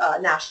our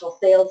national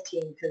sales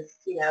team because,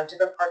 you know,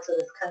 different parts of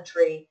this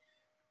country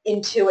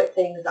intuit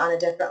things on a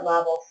different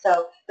level.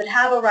 So, but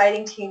have a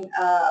writing team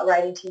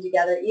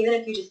together, even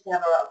if you just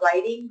have a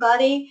writing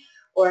buddy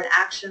or an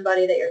action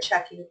buddy that you're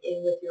checking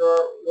in with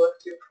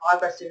your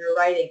progress in your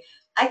writing.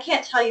 I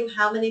can't tell you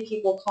how many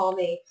people call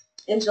me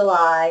in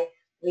July,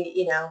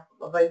 you know,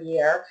 of a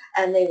year,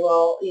 and they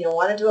will, you know,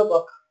 want to do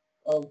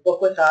a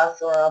book with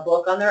us or a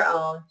book on their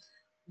own.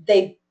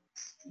 They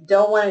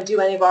don't want to do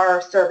any of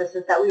our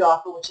services that we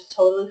offer, which is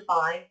totally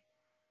fine.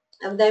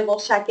 And then we'll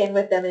check in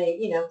with them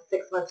in, you know,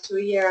 6 months to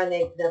a year, and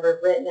they've never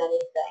written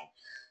anything.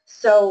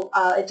 So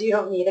you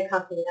don't need a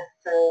company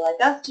necessarily like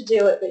us to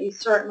do it, but you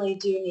certainly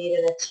do need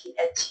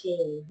a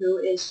team. Who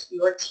is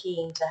your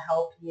team to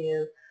help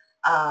you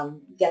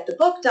get the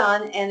book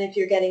done? And if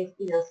you're getting,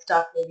 you know,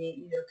 stuck, maybe,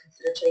 you know,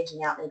 consider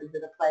changing out maybe who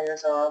the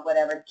players are or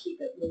whatever to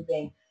keep it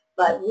moving.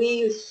 But we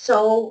use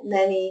so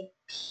many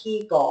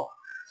people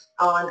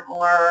on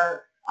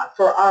our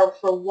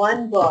for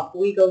one book.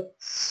 We go,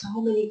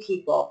 so many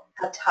people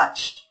have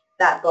touched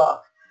that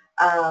book.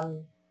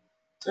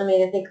 I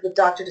mean, I think with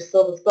Dr. De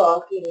Silva's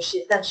book, you know, she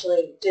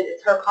essentially did,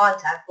 it's her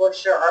content for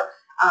sure.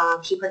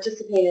 She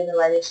participated in the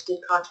writing. She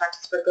did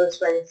contracts for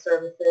ghostwriting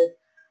services,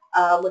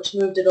 which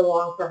moved it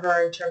along for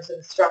her in terms of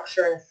a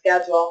structure and a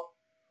schedule.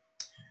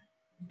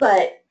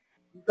 But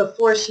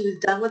before she was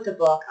done with the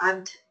book,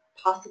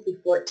 possibly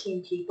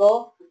 14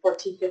 people,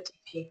 14, 15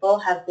 people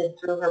have been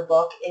through her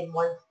book in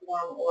one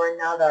form or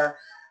another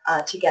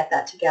to get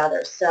that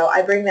together. So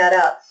I bring that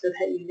up so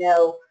that you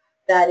know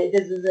that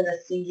this isn't a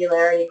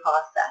singularity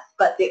process.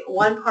 But the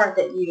one part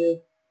that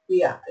we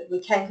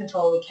can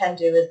control, we can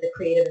do, is the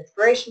creative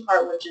inspiration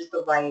part, which is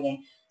the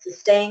writing. So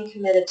staying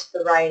committed to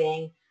the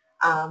writing.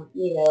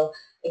 You know,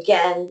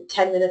 again,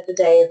 10 minutes a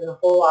day isn't a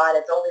whole lot.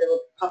 It's only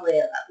probably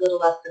a little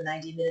less than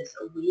 90 minutes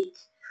a week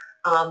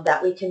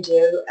that we can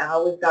do.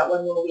 We've got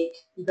one more week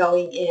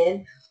going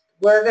in.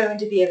 We're going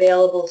to be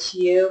available to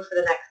you for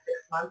the next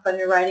 6 months on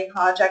your writing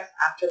projects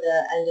after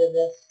the end of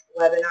this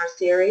webinar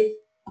series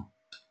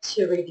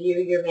to review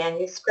your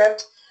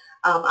manuscript.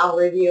 I'll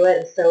review it,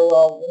 and so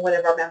will one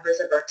of our members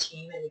of our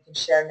team, and we can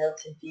share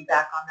notes and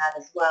feedback on that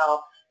as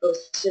well. But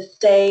just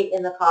stay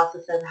in the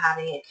process of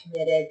having it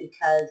committed,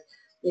 because,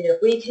 you know,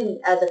 if we can,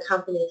 as a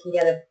company, can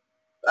get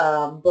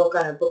a book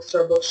on a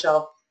bookstore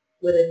bookshelf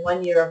within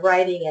 1 year of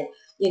writing it,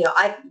 you know,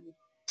 I'm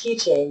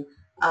teaching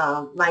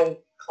my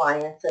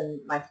clients and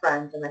my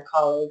friends and my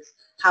colleagues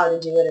how to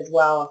do it as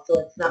well. So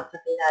it's not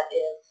something that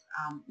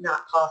is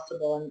not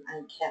possible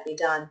and can't be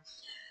done.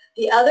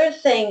 The other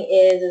thing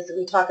is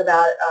we talk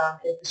about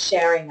is the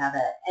sharing of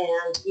it,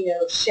 and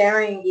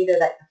sharing either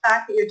that the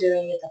fact that you're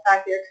doing it, the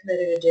fact that you're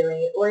committed to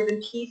doing it, or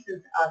even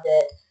pieces of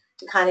it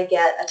to kind of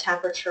get a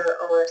temperature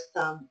or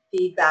some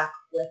feedback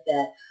with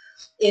it.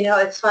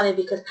 It's funny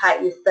because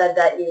Pat, you said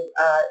that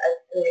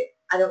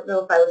I don't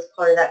know if I was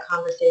part of that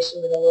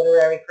conversation with a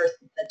literary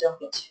person that don't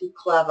get too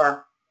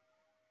clever.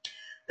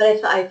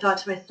 But I thought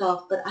to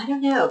myself, but I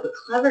don't know, but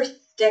clever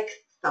sticks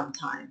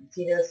sometimes,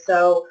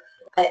 so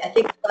I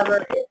think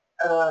clever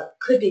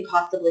could be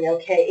possibly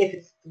okay if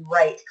it's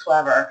right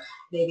clever,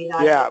 maybe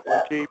not. Yeah,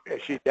 well, she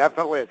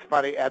definitely, it's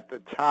funny, at the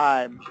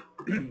time,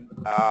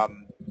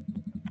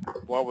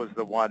 what was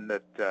the one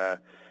that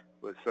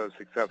was so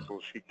successful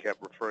she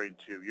kept referring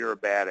to? You're a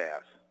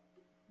Badass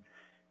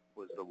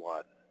was the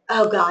one.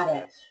 Oh, got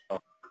it.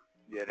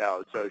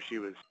 So she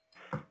was,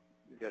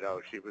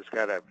 she was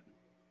kind of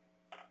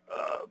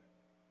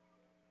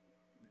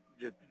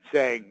just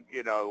saying,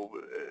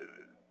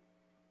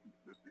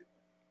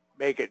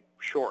 make it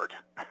short.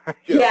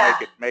 Yeah.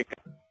 Make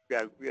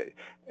it,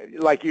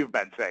 like you've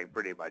been saying,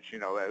 pretty much.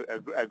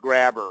 A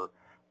grabber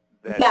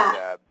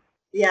that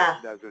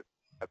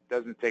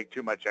doesn't take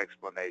too much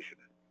explanation.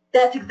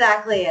 That's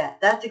exactly it.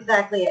 That's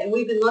exactly it. And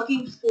we've been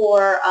looking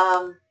for,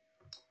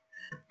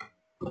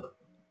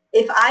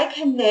 if I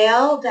can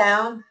nail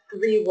down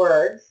 3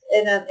 words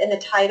in a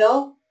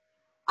title,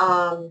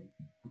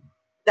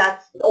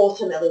 that's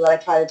ultimately what I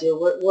try to do.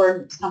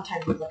 We're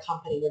sometimes as a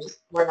company, we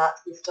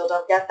still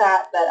don't get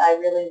that, but I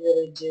really,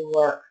 really do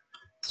work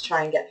to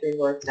try and get 3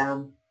 words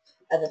down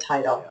as a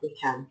title. Yeah. We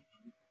can.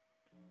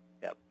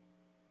 Yep.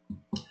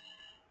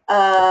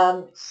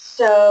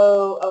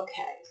 So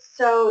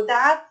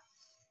that's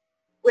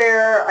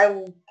where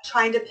I'm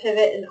trying to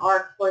pivot an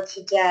arc for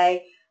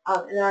today.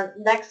 And then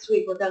next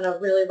week, we're going to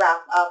really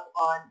wrap up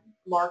on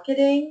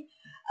marketing.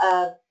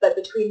 But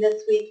between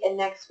this week and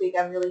next week,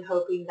 I'm really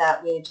hoping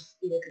that we just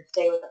could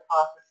stay with the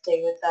process,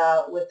 stay with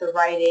the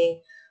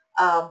writing.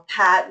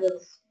 Pat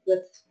with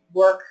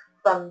work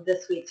from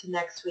this week to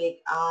next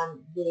week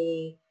on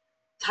the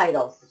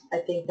titles. I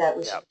think that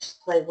we should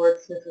just play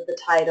wordsmith with the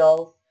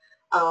titles.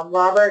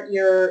 Robert,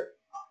 you're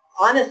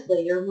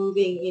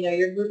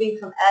moving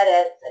from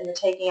edits and you're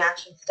taking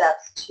action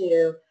steps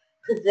to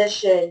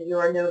position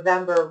your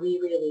November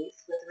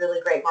re-release with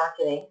really great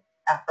marketing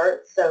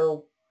efforts.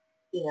 So,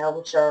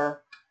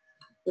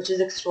 which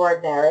is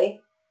extraordinary.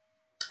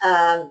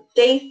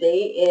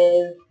 Stacy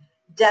is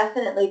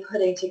definitely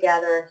putting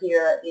together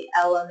here the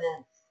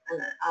elements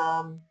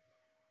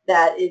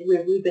that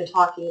we've been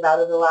talking about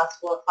over the last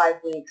 4 or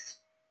 5 weeks,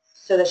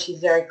 so that she's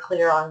very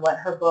clear on what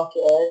her book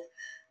is.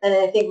 And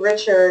I think,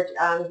 Richard,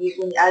 as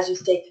you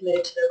stay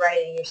committed to the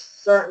writing, you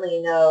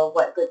certainly know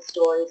what good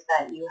stories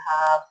that you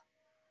have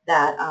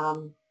that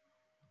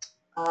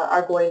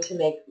are going to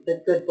make the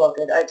good book.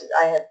 I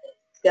have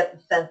get the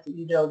sense that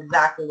you know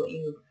exactly what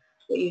you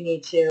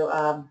need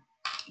to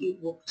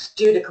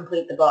do to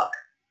complete the book.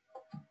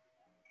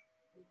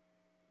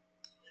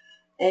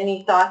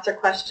 Any thoughts or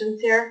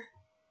questions here?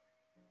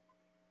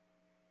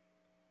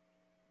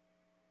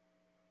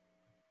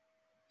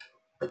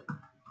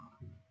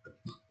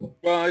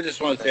 Well, I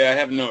just want to say I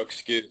have no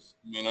excuse.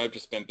 I mean, I've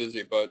just been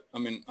busy, but I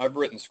mean, I've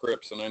written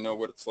scripts and I know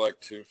what it's like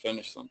to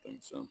finish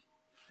something. So. Of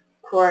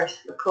course.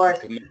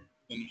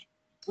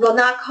 Well,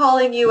 not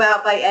calling you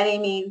out by any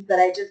means, but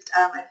we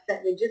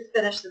just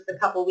finished this a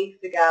couple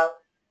weeks ago,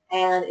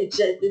 and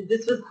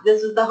this was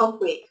the hump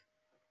week.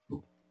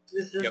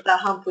 This is the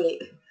hump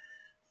week.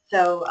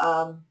 So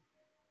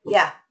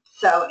yeah.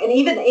 So, and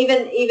even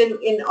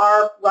in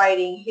our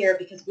writing here,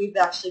 because we've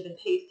actually been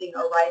pacing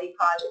our writing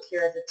project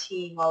here as a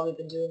team while we've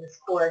been doing this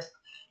course,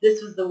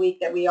 this was the week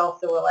that we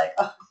also were like,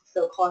 oh, this is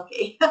so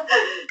clunky.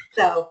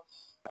 So,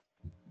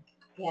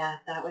 yeah,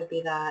 that would be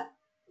that.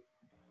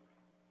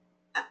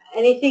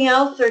 Anything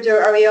else, or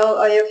are you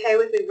okay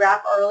with we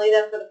wrap early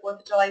then for the 4th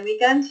of July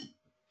weekend?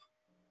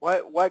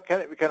 What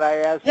can I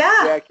ask,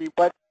 Jackie?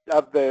 What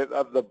of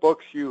the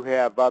books you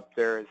have up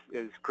there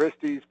is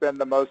Christie's been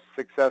the most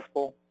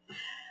successful?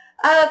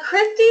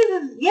 Christie's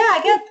is,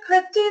 I guess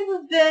Christie's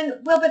has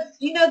been, well, but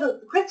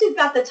Christie's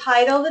got the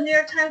title, the New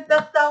York Times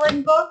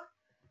best-selling book,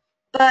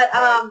 but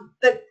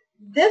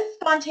this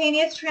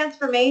Spontaneous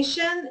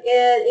Transformation,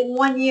 in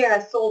 1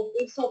 year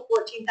we've sold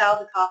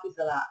 14,000 copies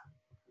of that.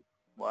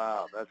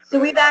 Wow, that's great. So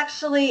we've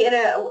actually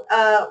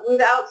we've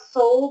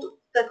outsold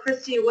the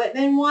Christie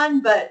Whitman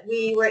one, but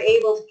we were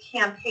able to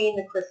campaign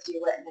the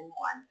Christie Whitman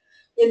one.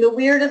 In the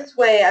weirdest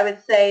way, I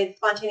would say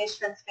Spontaneous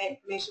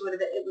Transformation would have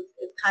been, it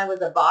kind of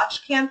was a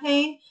botched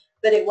campaign,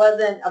 but it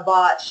wasn't a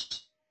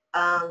botched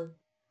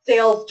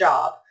sales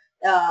job,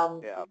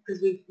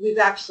 because we've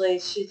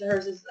actually,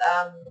 hers is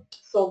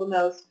sold the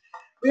most.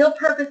 Real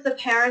Purpose of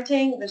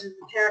Parenting, which is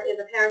a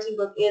parenting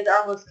book, is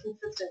our most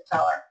consistent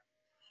seller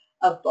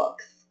of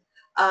books.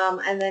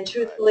 And then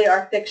truthfully,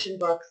 our fiction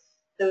books,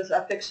 those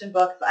are fiction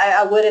books.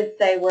 I wouldn't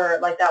say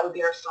that would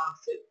be our strong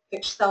suit.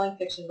 Selling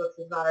fiction books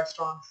is not our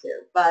strong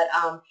suit, but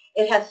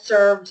it has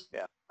served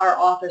our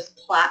author's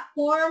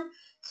platform.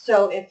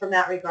 So from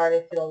that regard,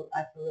 I feel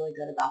really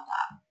good about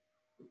that.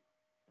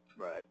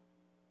 Right.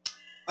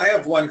 I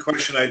have one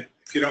question,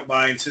 if you don't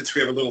mind, since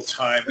we have a little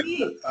time.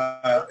 Please,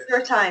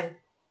 your time.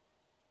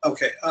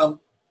 Okay.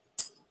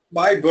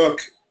 My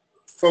book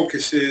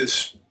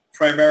focuses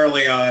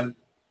primarily on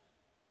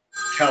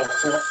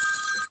California.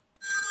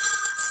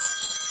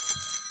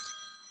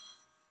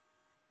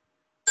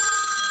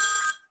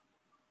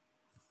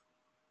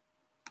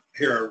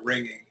 Here, a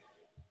ringing.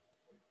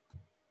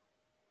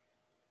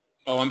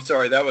 Oh, I'm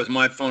sorry. That was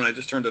my phone. I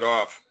just turned it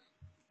off.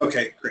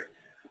 Okay, great.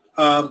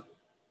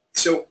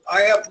 So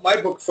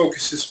my book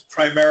focuses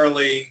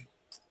primarily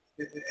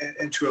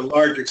and to a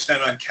large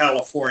extent on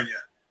California,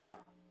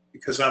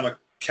 because I'm a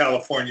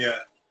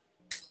California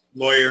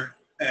lawyer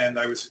and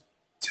I was a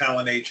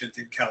talent agent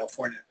in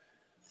California,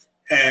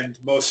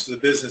 and most of the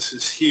business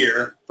is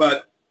here.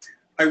 But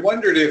I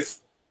wondered if,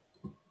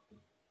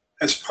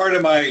 as part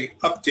of my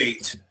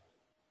update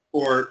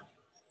or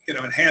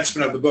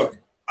enhancement of the book,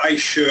 I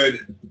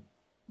should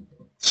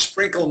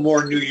sprinkle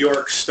more New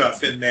York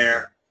stuff in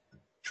there,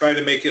 try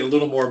to make it a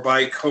little more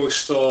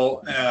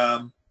bi-coastal.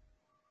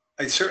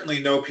 I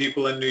certainly know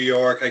people in New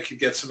York. I could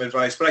get some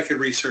advice, but I could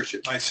research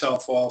it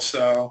myself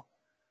also.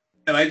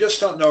 And I just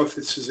don't know if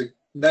this is a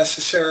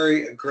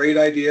necessary, a great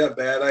idea, a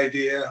bad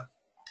idea.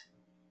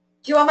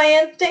 Do you want my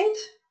instinct?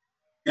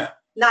 Yeah.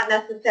 Not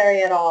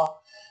necessary at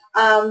all.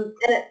 And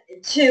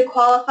to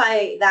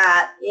qualify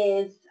that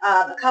is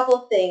a couple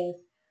of things.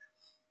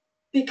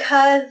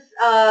 Because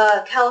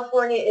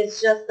California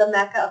is just the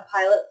mecca of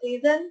pilot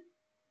season,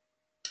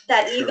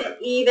 that Sure.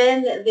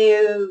 even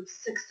the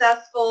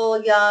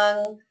successful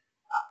young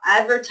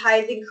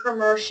advertising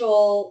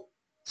commercial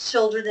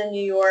children in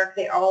New York,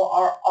 they all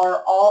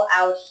are all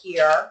out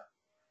here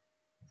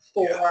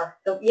for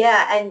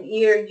and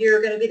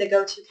you're going to be the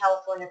go-to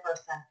California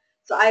person.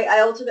 So I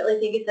ultimately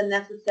think it's a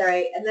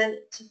necessary. And then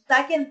to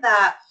second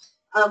that,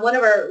 one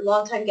of our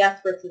longtime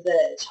guestperts is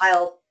a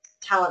child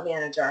talent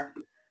manager,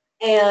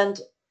 and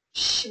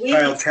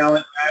Child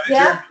talent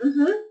manager?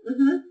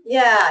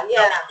 yeah,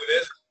 yeah. Tell me who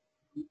it is.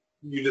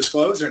 Can you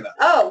disclose or not?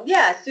 Oh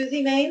yeah,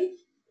 Susie Maines.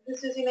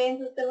 Susie Maines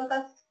has been with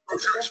us. Oh,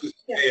 sure.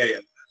 Yeah.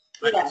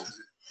 Yeah.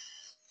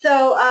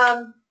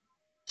 So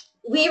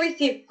we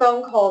receive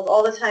phone calls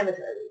all the time.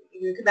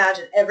 You can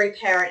imagine every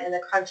parent in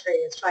the country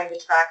is trying to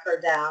track her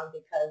down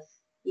because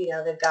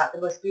they've got the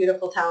most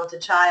beautiful,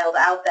 talented child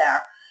out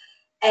there,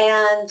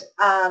 and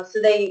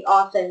so they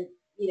often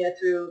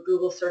through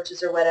Google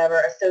searches or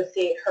whatever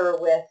associate her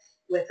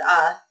with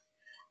us,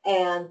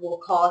 and will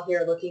call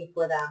here looking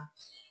for them.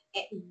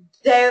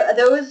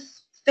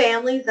 Those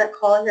families that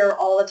call here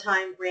all the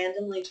time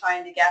randomly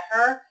trying to get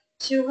her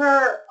to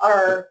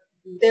her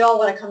they all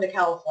want to come to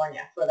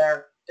California for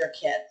their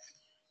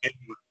kids.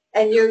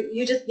 And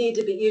you just need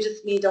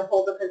to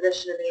hold the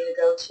position of being a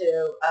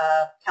go-to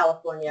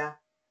California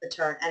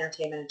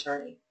entertainment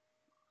attorney.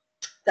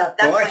 So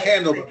that's I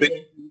handle the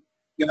big,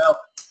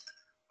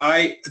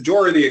 I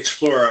Dora the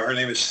Explorer. Her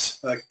name is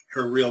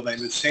her real name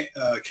is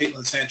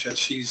Caitlin Sanchez.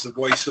 She's the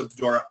voice of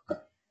Dora.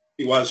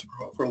 He was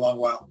for a long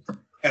while,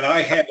 and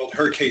I handled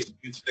her case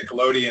against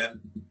Nickelodeon.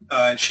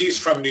 And she's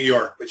from New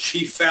York, but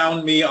she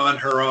found me on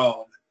her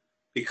own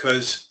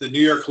because the New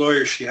York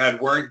lawyers she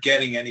had weren't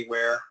getting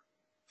anywhere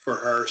for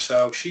her.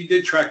 So she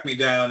did track me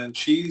down, and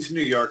she's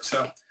New York.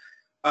 So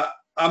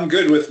I'm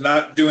good with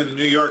not doing the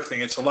New York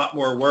thing. It's a lot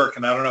more work,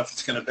 and I don't know if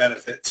it's going to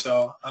benefit.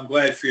 So I'm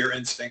glad for your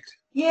instinct.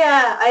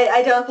 Yeah,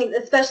 I don't think,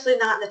 especially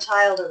not in the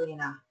child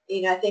arena.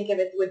 I think if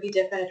it would be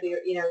different if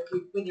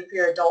when you're for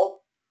your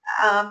adult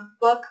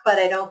book, but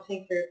I don't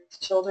think for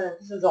children.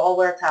 This is all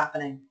where it's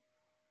happening.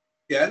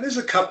 Yeah, and there's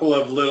a couple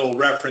of little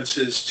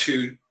references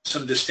to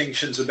some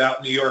distinctions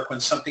about New York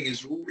when something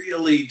is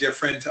really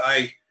different.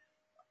 I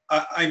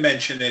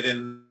mention it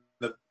in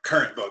the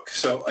current book,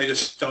 so I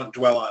just don't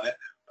dwell on it.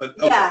 But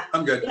okay, yeah,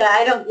 I'm good.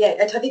 Yeah,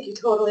 I think you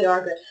totally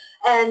are good.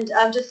 And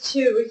just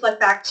to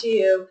reflect back to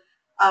you,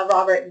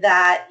 Robert,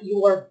 that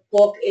your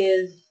book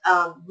is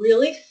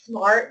really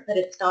smart, but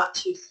it's not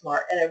too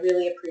smart, and I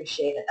really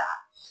appreciated that.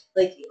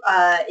 Like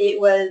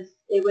it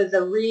was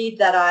a read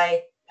that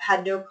I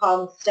had no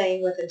problem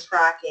staying with and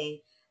tracking,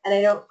 and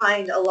I don't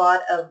find a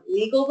lot of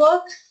legal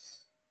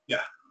books.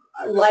 Yeah.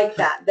 Like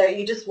that. There,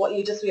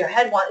 your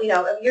head want.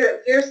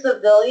 If you're a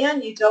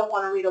civilian, you don't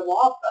want to read a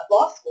law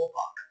school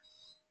book.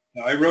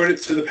 No, I wrote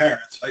it to the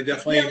parents. I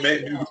definitely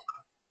made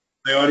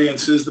my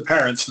audience is the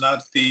parents,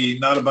 not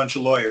a bunch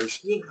of lawyers.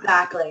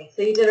 Exactly.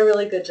 So you did a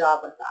really good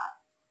job with that.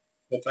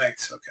 Well,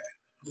 thanks. Okay.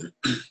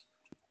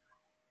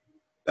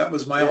 That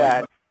was my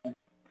only.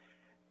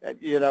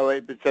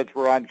 Since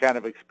we're on kind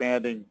of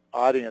expanding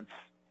audience,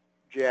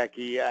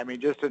 Jackie, I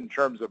mean, just in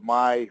terms of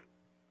my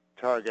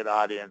target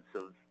audience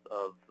of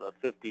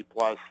 50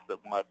 plus that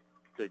want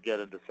to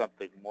get into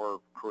something more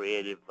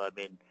creative, I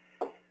mean,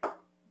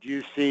 do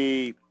you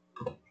see,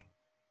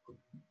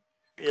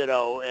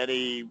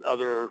 any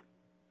other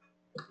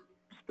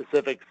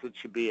specifics that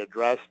should be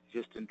addressed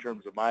just in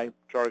terms of my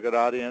target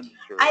audience?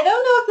 Or I don't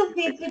know if this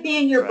needs to be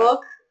in your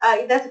book.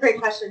 That's a great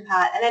question,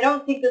 Pat. And I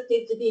don't think this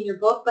needs to be in your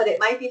book, but it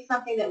might be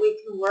something that we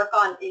can work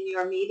on in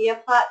your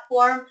media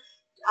platform.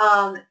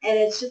 and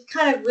it's just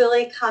kind of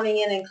really coming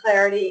in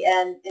clarity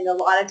and in a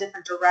lot of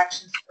different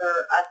directions for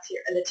us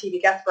here in the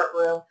TV Guestpert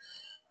room,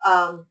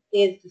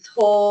 is this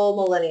whole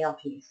millennial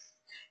piece.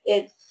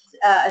 It's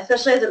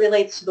especially as it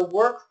relates to the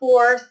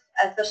workforce,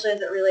 especially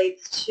as it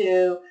relates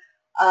to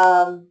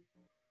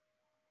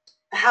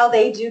how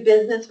they do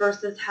business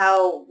versus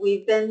how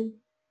we've been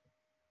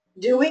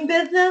doing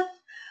business.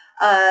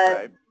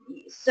 Right.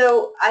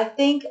 So I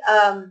think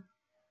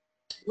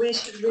we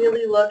should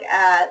really look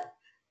at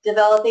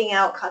developing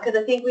out, because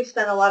I think we've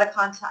spent a lot of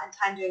time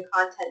doing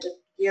content just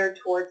geared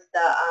towards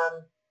the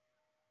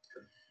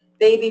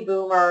baby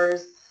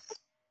boomers,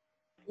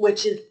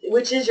 which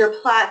is your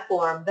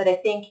platform. But I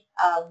think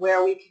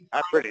where we can.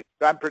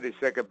 I'm pretty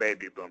sick of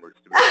baby boomers,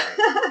 to be honest.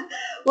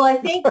 Well, I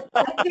think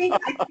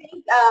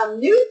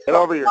news. Get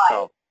over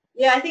yourself.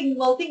 Yeah, I think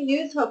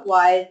news hook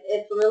wise,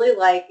 it's really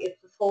like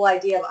it's this whole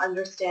idea of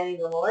understanding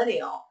the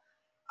millennial.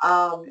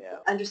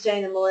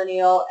 Understanding the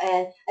millennial,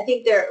 and I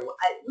think your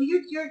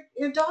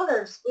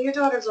daughters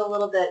are a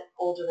little bit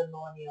older than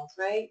millennials,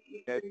 right?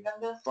 Your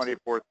youngest?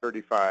 24,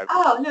 35.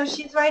 Oh no,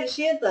 she's right.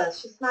 You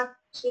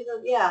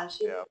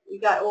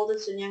got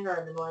oldest and younger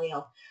in the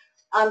millennials.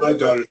 My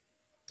daughter.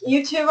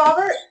 You too,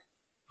 Robert?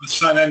 My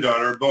son and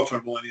daughter, both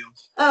are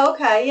millennials. Oh,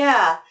 okay,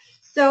 yeah.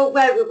 So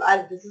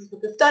this is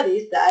what the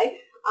studies say.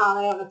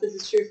 I don't know if this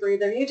is true for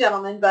either of you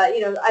gentlemen, but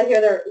I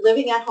hear they're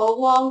living at home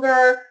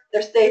longer.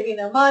 They're saving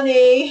their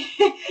money.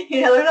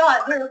 They're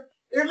not.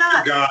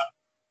 Gone.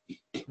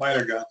 Mine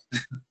are gone.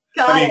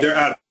 They're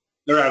out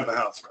of the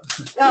house.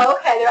 Oh,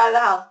 okay, they're out of the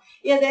house.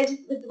 Yeah,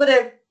 it's what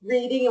I'm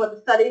reading and what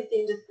the studies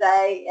seem to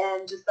say,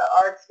 and just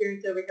our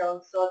experience over here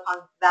in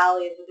Silicon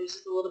Valley is that there's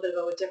just a little bit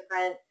of a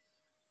different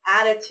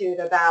attitude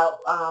about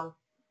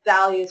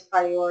values,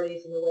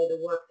 priorities, and the way the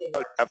work thing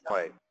works.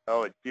 Definitely.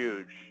 Oh, it's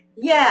huge.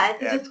 Yeah,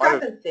 it's a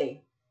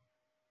discrepancy.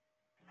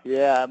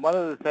 Yeah, and one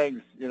of the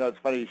things, it's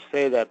funny you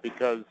say that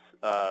because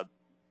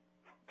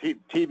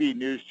TV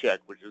News Check,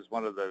 which is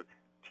one of the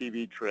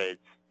TV trades,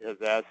 has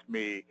asked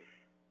me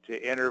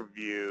to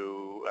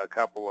interview a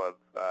couple of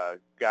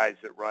guys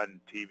that run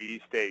TV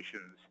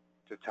stations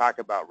to talk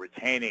about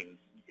retaining,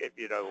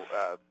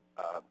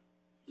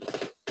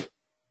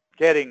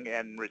 getting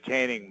and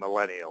retaining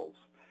millennials.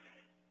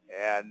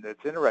 And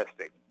it's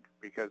interesting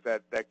because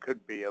that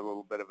could be a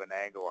little bit of an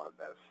angle on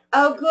this.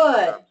 Oh,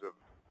 good. In terms of,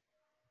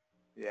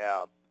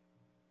 yeah,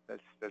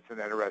 that's an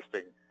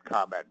interesting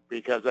comment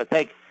because I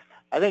think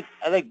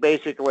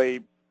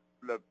basically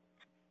the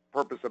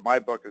purpose of my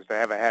book is to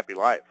have a happy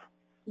life.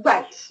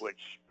 Right.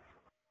 Which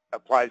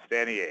applies to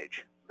any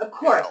age. Of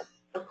course.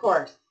 Of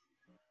course.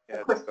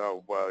 Yeah.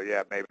 So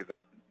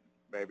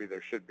maybe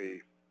there should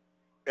be.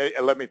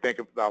 Let me think.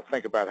 I'll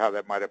think about how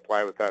that might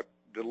apply without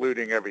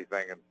diluting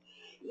everything.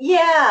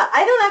 Yeah,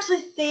 I don't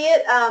actually see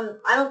it.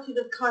 I don't see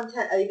this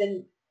content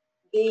even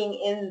being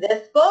in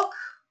this book,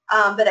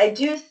 but I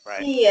do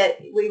see it.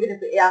 Even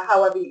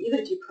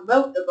if you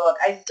promote the book,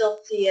 I still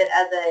see it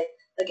as a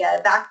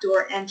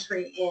backdoor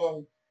entry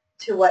in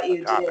to what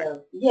you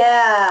do.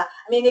 Yeah,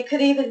 I mean, it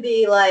could even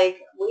be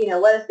like,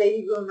 what if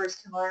baby boomers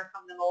can learn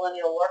from the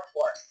millennial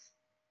workforce?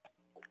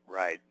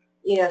 Right.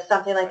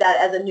 Something like that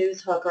as a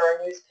news hook or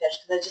a news pitch,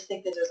 because I just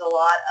think that there's a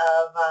lot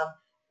of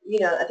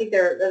I think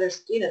there's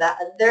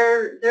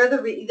they're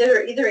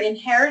either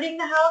inheriting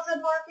the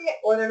housing market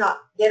or they're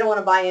not. They don't want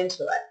to buy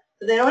into it.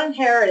 So they don't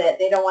inherit it.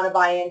 They don't want to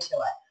buy into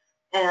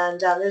it. And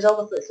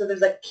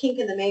there's a kink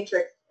in the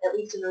matrix, at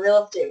least in the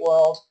real estate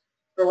world,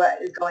 for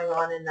what is going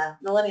on in the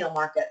millennial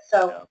market.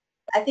 So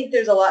I think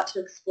there's a lot to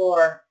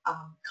explore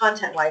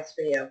content-wise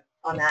for you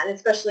on that, and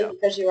especially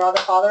because you are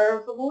the father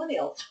of the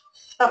millennials.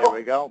 So, there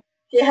we go.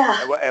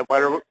 Yeah. And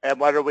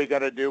what are we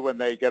going to do when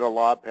they get a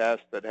law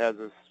passed that has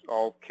us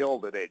all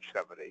killed at age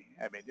 70?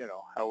 I mean,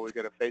 how are we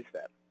going to face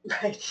that?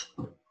 Right.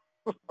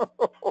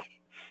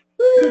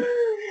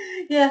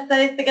 Yes,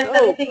 I guess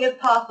anything is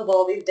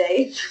possible these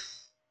days.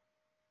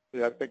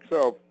 Yeah, I think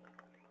so.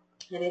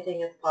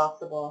 Anything is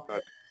possible.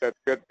 That's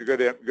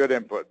good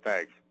input.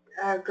 Thanks.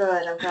 Oh,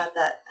 good. I'm glad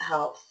that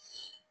helps.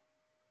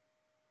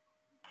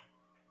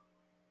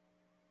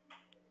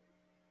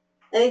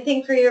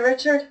 Anything for you,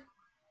 Richard?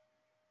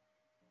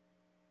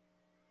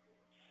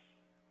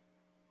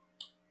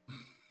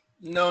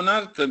 No,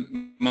 not at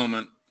the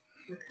moment.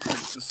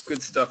 It's just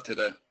good stuff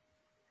today.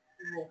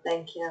 All right,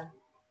 thank you.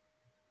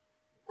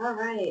 All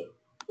right.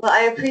 Well,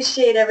 I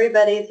appreciate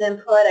everybody's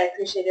input. I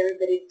appreciate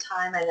everybody's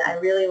time, and I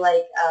really feel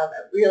like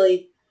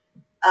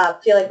I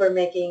feel like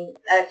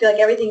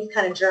everything's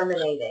kind of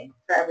germinating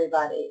for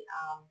everybody.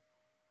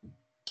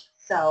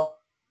 So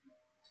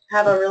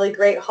have a really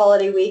great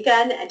holiday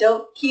weekend, and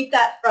don't keep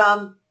that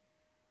from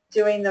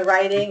doing the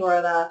writing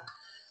or the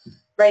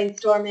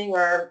brainstorming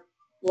or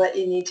what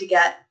you need to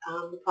get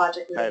the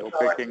project moving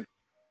forward.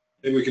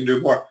 Maybe we can do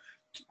more.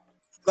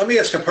 Let me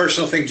ask a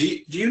personal thing. Do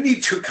you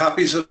need 2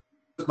 copies of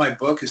my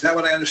book? Is that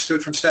what I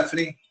understood from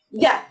Stephanie?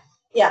 Yes.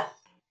 Yes.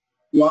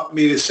 You want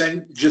me to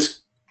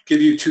just give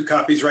you 2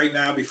 copies right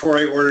now before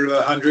I order the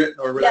 100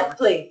 or whatever? Yes,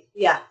 please.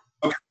 Yeah.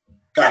 Okay.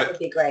 Got it. That would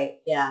be great.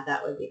 Yeah,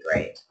 that would be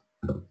great.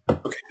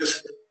 Okay.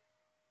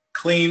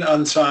 clean,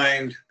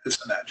 unsigned,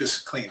 this and that,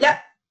 just clean.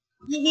 Yep.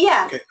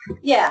 Yeah, Okay.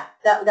 yeah,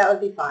 that would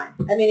be fine.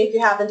 I mean, if you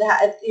happen to have,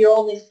 if your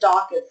only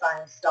stock is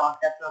signed stock,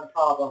 that's not a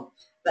problem.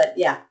 But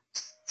yeah,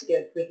 it's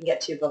good. We can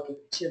get two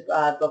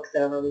books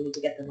over. We need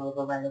to get them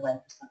over right away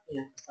for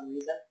some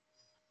reason.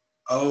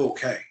 Oh,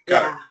 okay,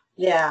 got it.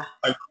 Yeah.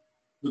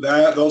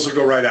 Those will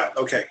go right out.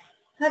 Okay.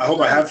 I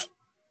hope I have.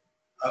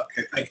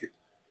 Okay, thank you.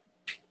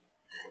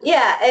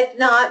 Yeah, if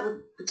not,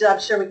 I'm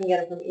sure we can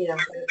get it from, I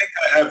think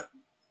I have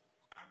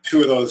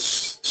 2 of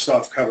those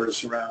soft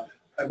covers around.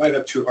 I might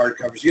have 2 hard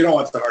covers. You don't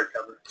want the hard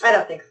cover. I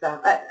don't think so.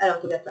 I don't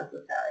think that's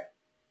necessary.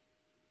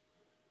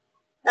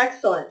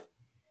 Excellent.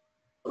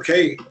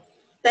 Okay.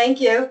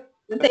 Thank you.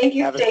 And thank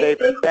you, Have a safe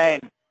Stacy. day.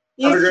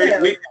 You Have a great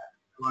too. week.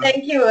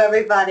 Thank you,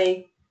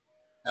 everybody.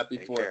 Happy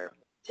Take 4th. care.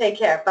 Take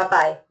care.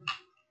 Bye-bye.